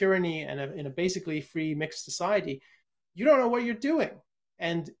 between tyranny and in a basically free mixed society, you don't know what you're doing.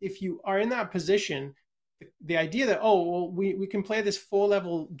 And if you are in that position, the idea that, oh, well, we can play this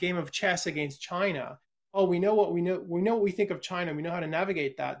 4-level game of chess against China. Oh, we know what we think of China. We know how to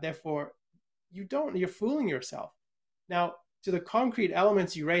navigate that. Therefore, you're fooling yourself. Now, to the concrete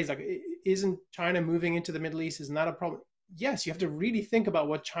elements you raised, like, isn't China moving into the Middle East? Isn't that a problem? Yes, you have to really think about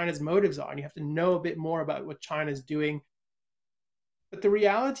what China's motives are, and you have to know a bit more about what China's doing. But the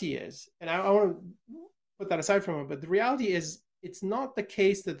reality is, and I want to put that aside from it, but the reality is, it's not the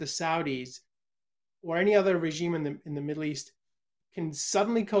case that the Saudis or any other regime in the Middle East can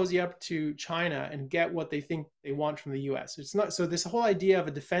suddenly cozy up to China and get what they think they want from the US. It's not, so this whole idea of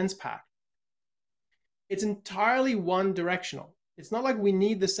a defense pact, it's entirely one directional. It's not like we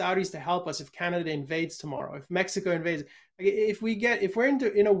need the Saudis to help us if Canada invades tomorrow, if Mexico invades. If we're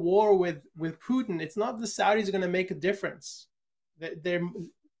in a war with Putin, it's not the Saudis are going to make a difference. They're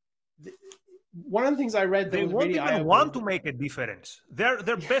one of the things I read that They was won't really even eye-opening. want to make a difference. They're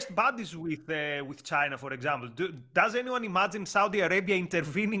best buddies with China, for example. Does anyone imagine Saudi Arabia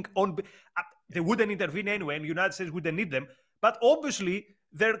intervening on? They wouldn't intervene anyway, and the United States wouldn't need them. But obviously,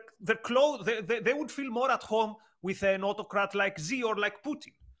 they're close. They would feel more at home with an autocrat like Xi or like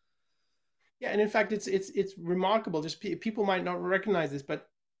Putin. Yeah, and in fact, it's remarkable. Just people might not recognize this, but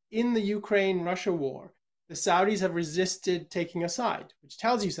in the Ukraine-Russia war, the Saudis have resisted taking a side, which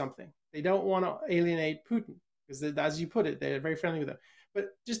tells you something. They don't want to alienate Putin because, as you put it, they're very friendly with them. But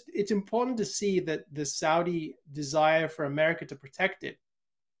just, it's important to see that the Saudi desire for America to protect it,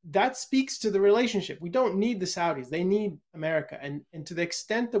 that speaks to the relationship. We don't need the Saudis; they need America, and to the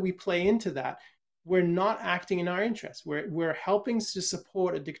extent that we play into that, we're not acting in our interests. We're helping to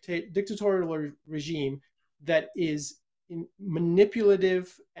support a dictatorial regime that is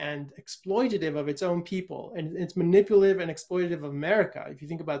manipulative and exploitative of its own people, and it's manipulative and exploitative of America. If you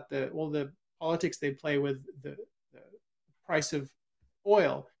think about all the politics they play with the price of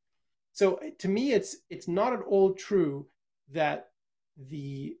oil, so to me, it's not at all true that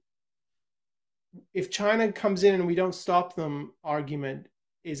the if China comes in and we don't stop them argument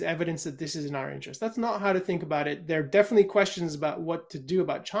is evidence that this is in our interest. That's not how to think about it. There are definitely questions about what to do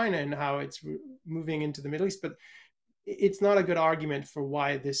about China and how it's moving into the Middle East, but it's not a good argument for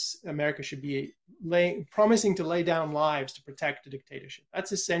why this America should be promising to lay down lives to protect a dictatorship.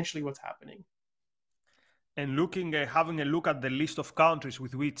 That's essentially what's happening. And having a look at the list of countries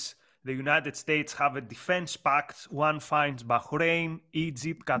with which the United States have a defense pact, one finds Bahrain,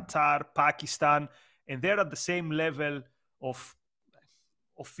 Egypt, Qatar, Pakistan, and they're at the same level of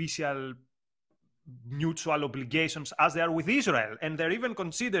official mutual obligations as they are with Israel. And they're even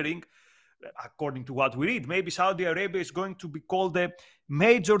considering, according to what we read, maybe Saudi Arabia is going to be called a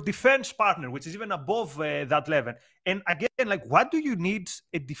major defense partner, which is even above that level. And again, like, what do you need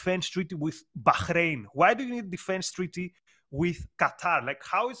a defense treaty with Bahrain? Why do you need a defense treaty with Qatar? Like,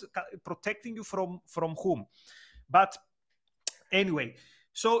 how is protecting you from whom? But anyway,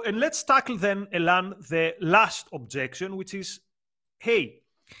 so, and let's tackle then, Elan, the last objection, which is, hey,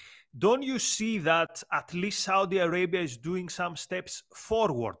 don't you see that at least Saudi Arabia is doing some steps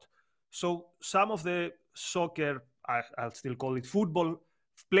forward? So some of the soccer, I'll still call it football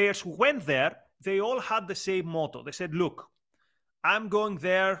players who went there, they all had the same motto. They said, look, I'm going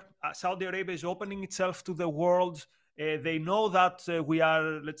there. Saudi Arabia is opening itself to the world. They know that we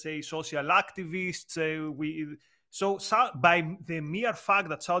are, let's say, social activists. By the mere fact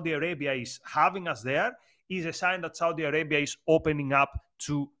that Saudi Arabia is having us there is a sign that Saudi Arabia is opening up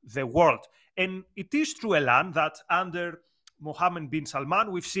to the world. And it is true, Elan, that under Mohammed bin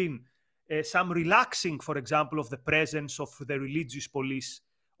Salman, we've seen some relaxing, for example, of the presence of the religious police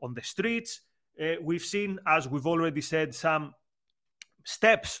on the streets. We've seen, as we've already said, some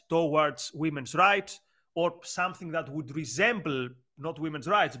steps towards women's rights, or something that would resemble not women's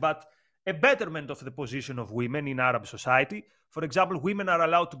rights, but a betterment of the position of women in Arab society. For example, women are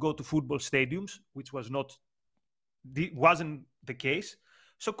allowed to go to football stadiums, which wasn't the case.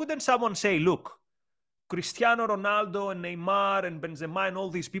 So couldn't someone say, look, Cristiano Ronaldo and Neymar and Benzema and all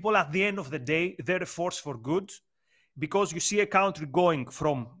these people, at the end of the day, they're a force for good, because you see a country going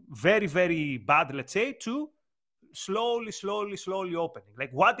from very, very bad, let's say, to slowly opening.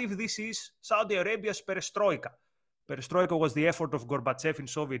 Like, what if this is Saudi Arabia's perestroika? Perestroika was the effort of Gorbachev in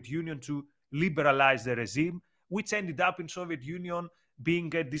Soviet Union to liberalize the regime, which ended up in Soviet Union being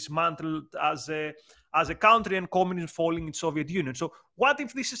dismantled as a country, and communism falling in Soviet Union. So what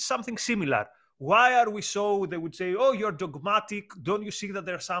if this is something similar? Why are we so, they would say, oh, you're dogmatic. Don't you see that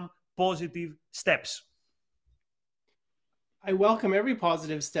there are some positive steps? I welcome every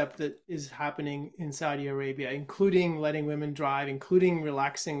positive step that is happening in Saudi Arabia, including letting women drive, including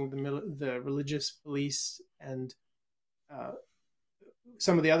relaxing the religious police, and uh,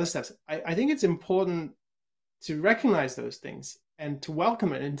 some of the other steps. I think it's important to recognize those things and to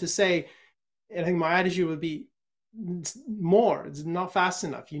welcome it, and to say, I think my attitude would be more. It's not fast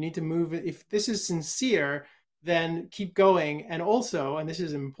enough. You need to move it. If this is sincere, then keep going. And also, and this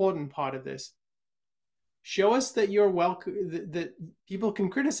is an important part of this, show us that you're welcome, that people can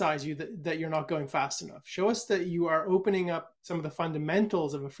criticize you, that you're not going fast enough. Show us that you are opening up some of the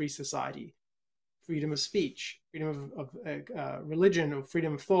fundamentals of a free society: freedom of speech, freedom of religion, or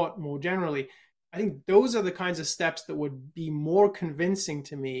freedom of thought more generally. I think those are the kinds of steps that would be more convincing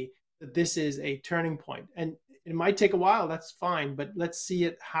to me that this is a turning point. And it might take a while, that's fine, but let's see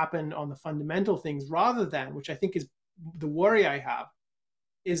it happen on the fundamental things, rather than, which I think is the worry I have,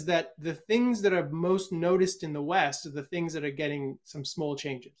 is that the things that are most noticed in the West are the things that are getting some small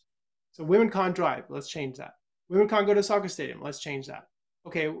changes. So women can't drive, let's change that. Women can't go to a soccer stadium, let's change that.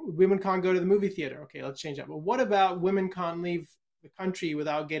 Okay, women can't go to the movie theater, okay, let's change that. But what about women can't leave the country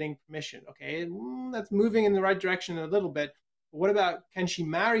without getting permission? Okay, that's moving in the right direction a little bit. But what about, can she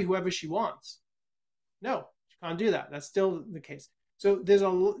marry whoever she wants? No, she can't do that. That's still the case. So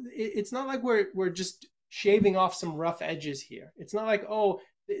it's not like we're just shaving off some rough edges here. It's not like, oh,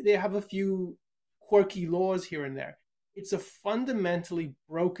 they have a few quirky laws here and there. It's a fundamentally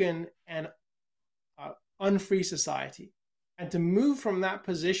broken and unfree society. And to move from that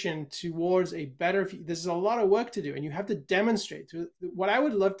position towards a better, there's a lot of work to do, and you have to demonstrate. What I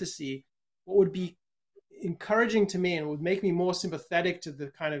would love to see, what would be encouraging to me and would make me more sympathetic to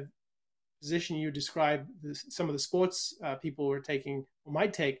the kind of position you describe some of the sports people were taking or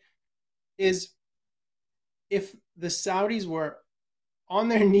might take, is if the Saudis were on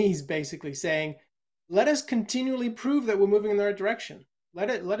their knees basically saying, let us continually prove that we're moving in the right direction. Let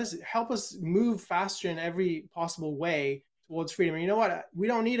us help us move faster in every possible way towards freedom. And you know what? We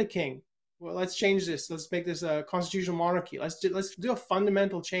don't need a king. Well, let's change this. Let's make this a constitutional monarchy. Let's do a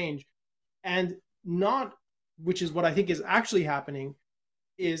fundamental change. And not, which is what I think is actually happening,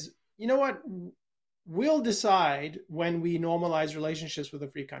 is, you know what? We'll decide when we normalize relationships with a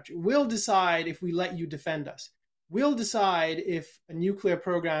free country. We'll decide if we let you defend us. We'll decide if a nuclear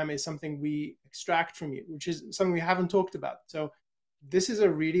program is something we extract from you, which is something we haven't talked about. So this is a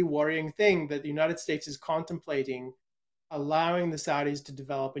really worrying thing, that the United States is contemplating allowing the Saudis to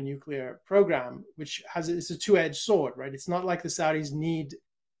develop a nuclear program, which it's a two-edged sword, right? It's not like the Saudis need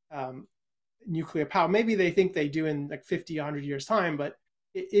nuclear power. Maybe they think they do in like 50, 100 years time, but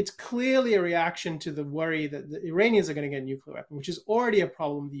it's clearly a reaction to the worry that the Iranians are going to get a nuclear weapon, which is already a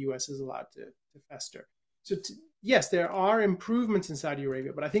problem the US is allowed to fester. So yes, there are improvements in Saudi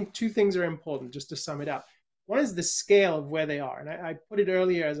Arabia, but I think two things are important, just to sum it up. One is the scale of where they are. And I put it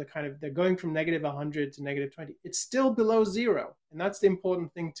earlier as a kind of, they're going from negative 100 to negative 20. It's still below zero. And that's the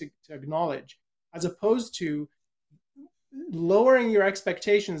important thing to acknowledge, as opposed to lowering your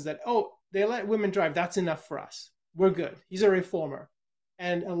expectations that, oh, they let women drive, that's enough for us. We're good. He's a reformer.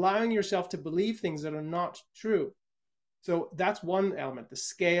 And allowing yourself to believe things that are not true. So that's one element, the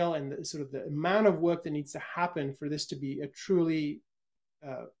scale and the sort of the amount of work that needs to happen for this to be a truly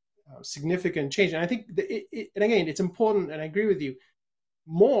significant change. And I think and again, it's important, and I agree with you,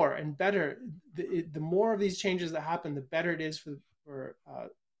 more and better. The more of these changes that happen, the better it is for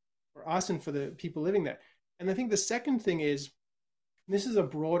us and for the people living there. And I think the second thing is, this is a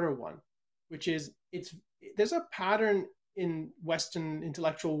broader one, which is there's a pattern in Western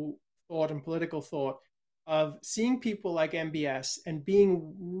intellectual thought and political thought of seeing people like MBS and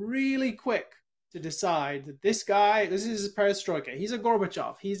being really quick to decide that this is perestroika. He's a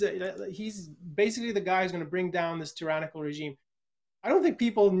Gorbachev. He's basically the guy who's going to bring down this tyrannical regime. I don't think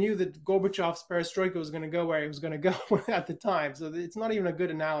people knew that Gorbachev's perestroika was going to go where it was going to go at the time. So it's not even a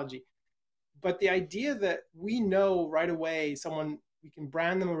good analogy. But the idea that we know right away we can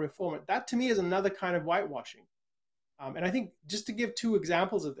brand them a reformer, that to me is another kind of whitewashing. And I think just to give two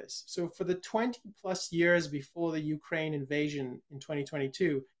examples of this. So for the 20 plus years before the Ukraine invasion in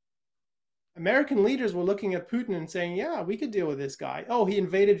 2022, American leaders were looking at Putin and saying, yeah, we could deal with this guy. Oh, he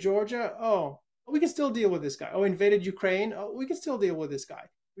invaded Georgia. Oh, we can still deal with this guy. Oh, invaded Ukraine. Oh, we can still deal with this guy.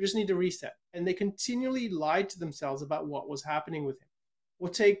 We just need to reset. And they continually lied to themselves about what was happening with him.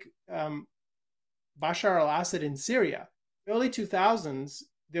 We'll take Bashar al-Assad in Syria. Early 2000s,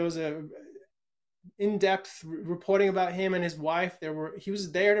 there was a in-depth reporting about him and his wife. He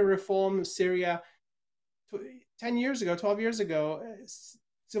was there to reform Syria. 10 years ago, 12 years ago,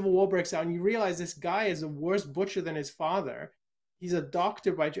 civil war breaks out, and you realize this guy is a worse butcher than his father. He's a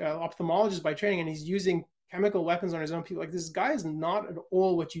doctor ophthalmologist by training, and he's using chemical weapons on his own people. Like, this guy is not at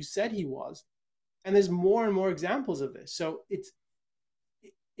all what you said he was. And there's more and more examples of this. So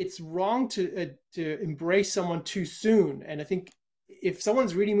it's wrong to embrace someone too soon. And I think if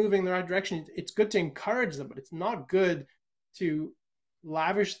someone's really moving in the right direction, it's good to encourage them, but it's not good to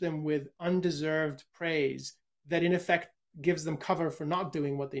lavish them with undeserved praise that in effect gives them cover for not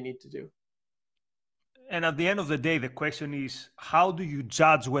doing what they need to do. And at the end of the day, the question is, how do you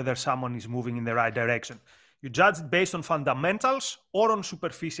judge whether someone is moving in the right direction? You judge it based on fundamentals or on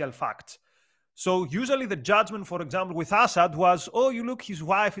superficial facts. So usually the judgment, for example, with Assad was, oh, you look, his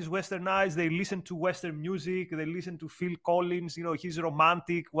wife is westernized, they listen to Western music, they listen to Phil Collins, he's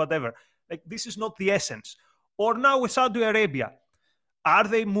romantic, whatever. Like, this is not the essence. Or now with Saudi Arabia, are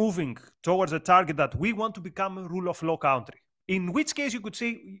they moving towards a target that we want to become a rule of law country? In which case you could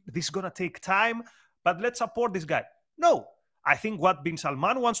say, this is going to take time, but let's support this guy. No, I think what bin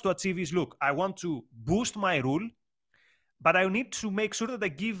Salman wants to achieve is, look, I want to boost my rule, but I need to make sure that I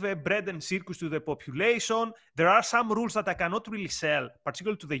give bread and circus to the population. There are some rules that I cannot really sell,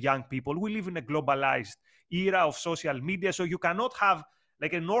 particularly to the young people. We live in a globalized era of social media, so you cannot have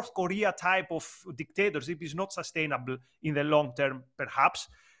like a North Korea type of dictatorship. Is not sustainable in the long term, perhaps.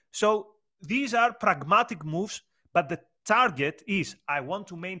 So these are pragmatic moves, but the target is, I want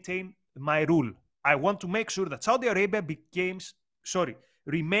to maintain my rule. I want to make sure that Saudi Arabia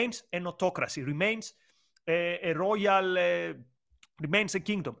remains an autocracy, remains a royal, remains a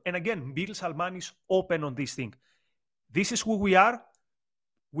kingdom. And again, bin Salman is open on this thing. This is who we are.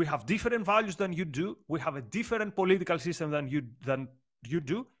 We have different values than you do. We have a different political system than you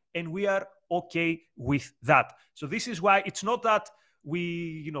do, and we are okay with that. So this is why it's not that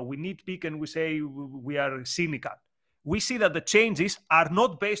we nitpick and we say we are cynical. We see that the changes are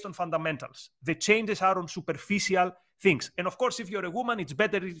not based on fundamentals. The changes are on superficial things. And of course, if you're a woman, it's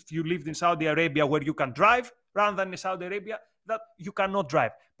better if you lived in Saudi Arabia where you can drive rather than in Saudi Arabia that you cannot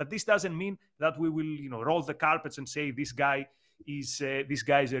drive. But this doesn't mean that we will, roll the carpets and say this guy is a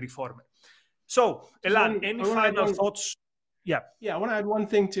reformer. So, Elan, any final thoughts? Yeah, I want to add one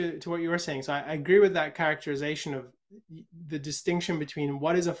thing to what you were saying. So I agree with that characterization of the distinction between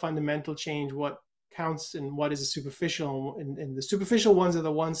what is a fundamental change, what counts, and what is a superficial. And the superficial ones are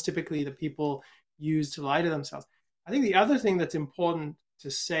the ones typically that people use to lie to themselves. I think the other thing that's important to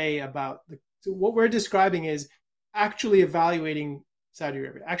say about what we're describing is actually evaluating Saudi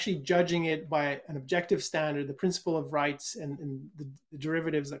Arabia, actually judging it by an objective standard, the principle of rights and the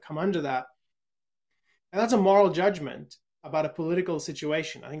derivatives that come under that. And that's a moral judgment about a political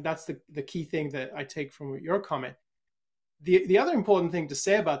situation. I think that's the key thing that I take from your comment. The other important thing to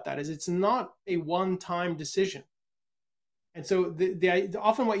say about that is it's not a one-time decision. And so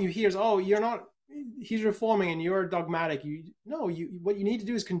often what you hear is, oh, he's reforming and you're dogmatic. What you need to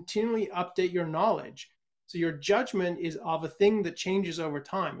do is continually update your knowledge. So your judgment is of a thing that changes over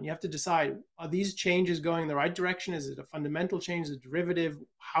time. And you have to decide, are these changes going in the right direction? Is it a fundamental change, a derivative?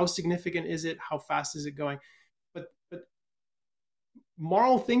 How significant is it? How fast is it going? But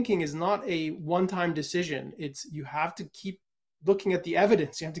moral thinking is not a one-time decision. You have to keep looking at the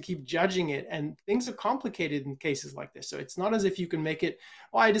evidence. You have to keep judging it. And things are complicated in cases like this. So it's not as if you can make it,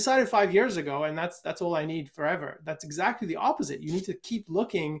 I decided 5 years ago and that's all I need forever. That's exactly the opposite. You need to keep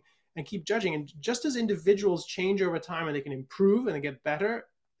looking and keep judging. And just as individuals change over time and they can improve and they get better,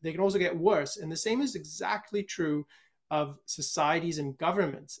 they can also get worse. And the same is exactly true of societies and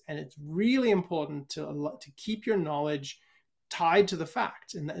governments. And it's really important to keep your knowledge tied to the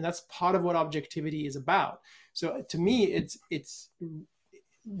facts. And that's part of what objectivity is about. So to me,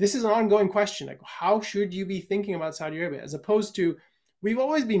 this is an ongoing question. Like, how should you be thinking about Saudi Arabia, as opposed to, we've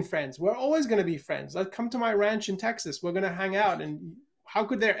always been friends, we're always going to be friends, let's come to my ranch in Texas, we're going to hang out. And how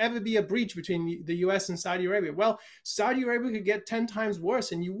could there ever be a breach between the US and Saudi Arabia? Well, Saudi Arabia could get 10 times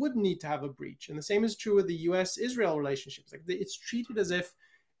worse and you wouldn't need to have a breach. And the same is true with the US-Israel relationships. Like, it's treated as if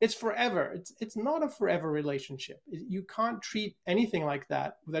it's forever. It's not a forever relationship. You can't treat anything like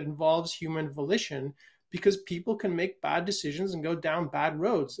that involves human volition, because people can make bad decisions and go down bad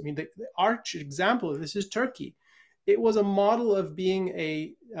roads. I mean, the arch example of this is Turkey. It was a model of being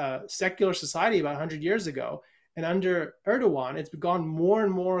a secular society about 100 years ago. And under Erdogan, it's gone more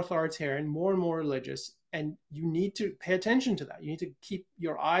and more authoritarian, more and more religious. And you need to pay attention to that. You need to keep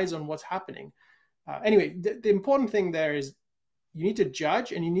your eyes on what's happening. Anyway, the important thing there is you need to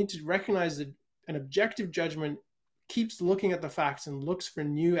judge, and you need to recognize that an objective judgment keeps looking at the facts and looks for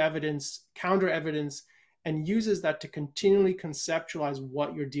new evidence, counter evidence, and uses that to continually conceptualize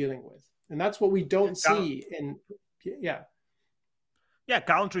what you're dealing with. And that's what we don't see in, yeah. Yeah,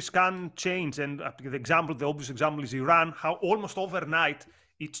 countries can change. And the obvious example is Iran, how almost overnight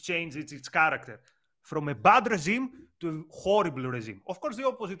it's changed its character from a bad regime to a horrible regime. Of course, the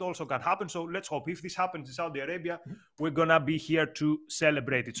opposite also can happen. So let's hope if this happens in Saudi Arabia, we're going to be here to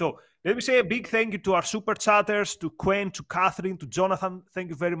celebrate it. So let me say a big thank you to our super chatters, to Quen, to Catherine, to Jonathan. Thank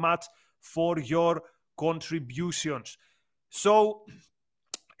you very much for your contributions. So,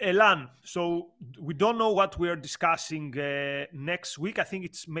 Elan, so we don't know what we're discussing next week. I think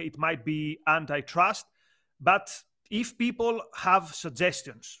it might be antitrust, but if people have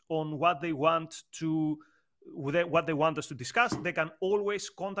suggestions on what they want us to discuss, they can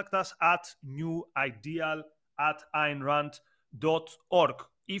always contact us at newideal@AynRand.org.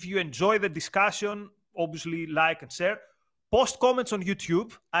 If you enjoy the discussion, obviously like and share. Post comments on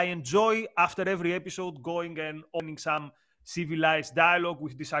YouTube. I enjoy, after every episode, going and owning some civilized dialogue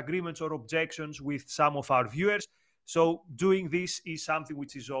with disagreements or objections with some of our viewers. So doing this is something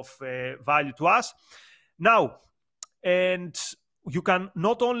which is of value to us. Now, and you can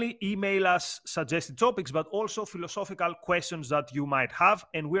not only email us suggested topics, but also philosophical questions that you might have,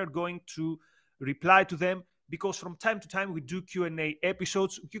 and we're going to reply to them, because from time to time we do Q&A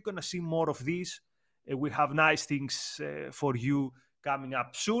episodes. You're going to see more of these. We have nice things for you coming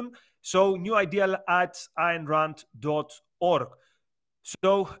up soon. So newideal@AynRand.org.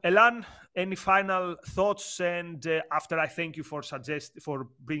 So, Elan, any final thoughts? And after I thank you for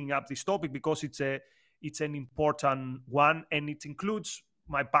bringing up this topic, because it's an important one, and it includes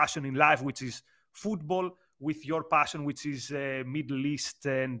my passion in life, which is football, with your passion, which is Middle East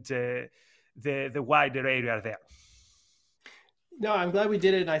and the wider area there. No, I'm glad we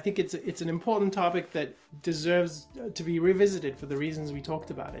did it. And I think it's an important topic that deserves to be revisited for the reasons we talked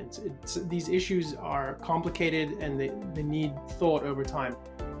about. These issues are complicated and they need thought over time.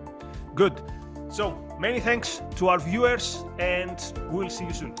 Good. So many thanks to our viewers, and we'll see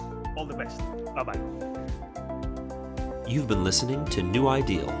you soon. All the best. Bye-bye. You've been listening to New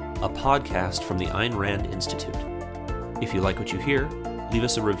Ideal, a podcast from the Ayn Rand Institute. If you like what you hear, leave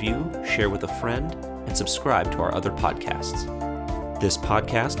us a review, share with a friend, and subscribe to our other podcasts. This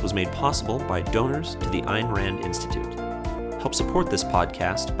podcast was made possible by donors to the Ayn Rand Institute. Help support this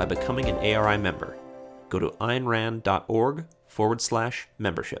podcast by becoming an ARI member. Go to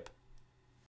aynrand.org/membership.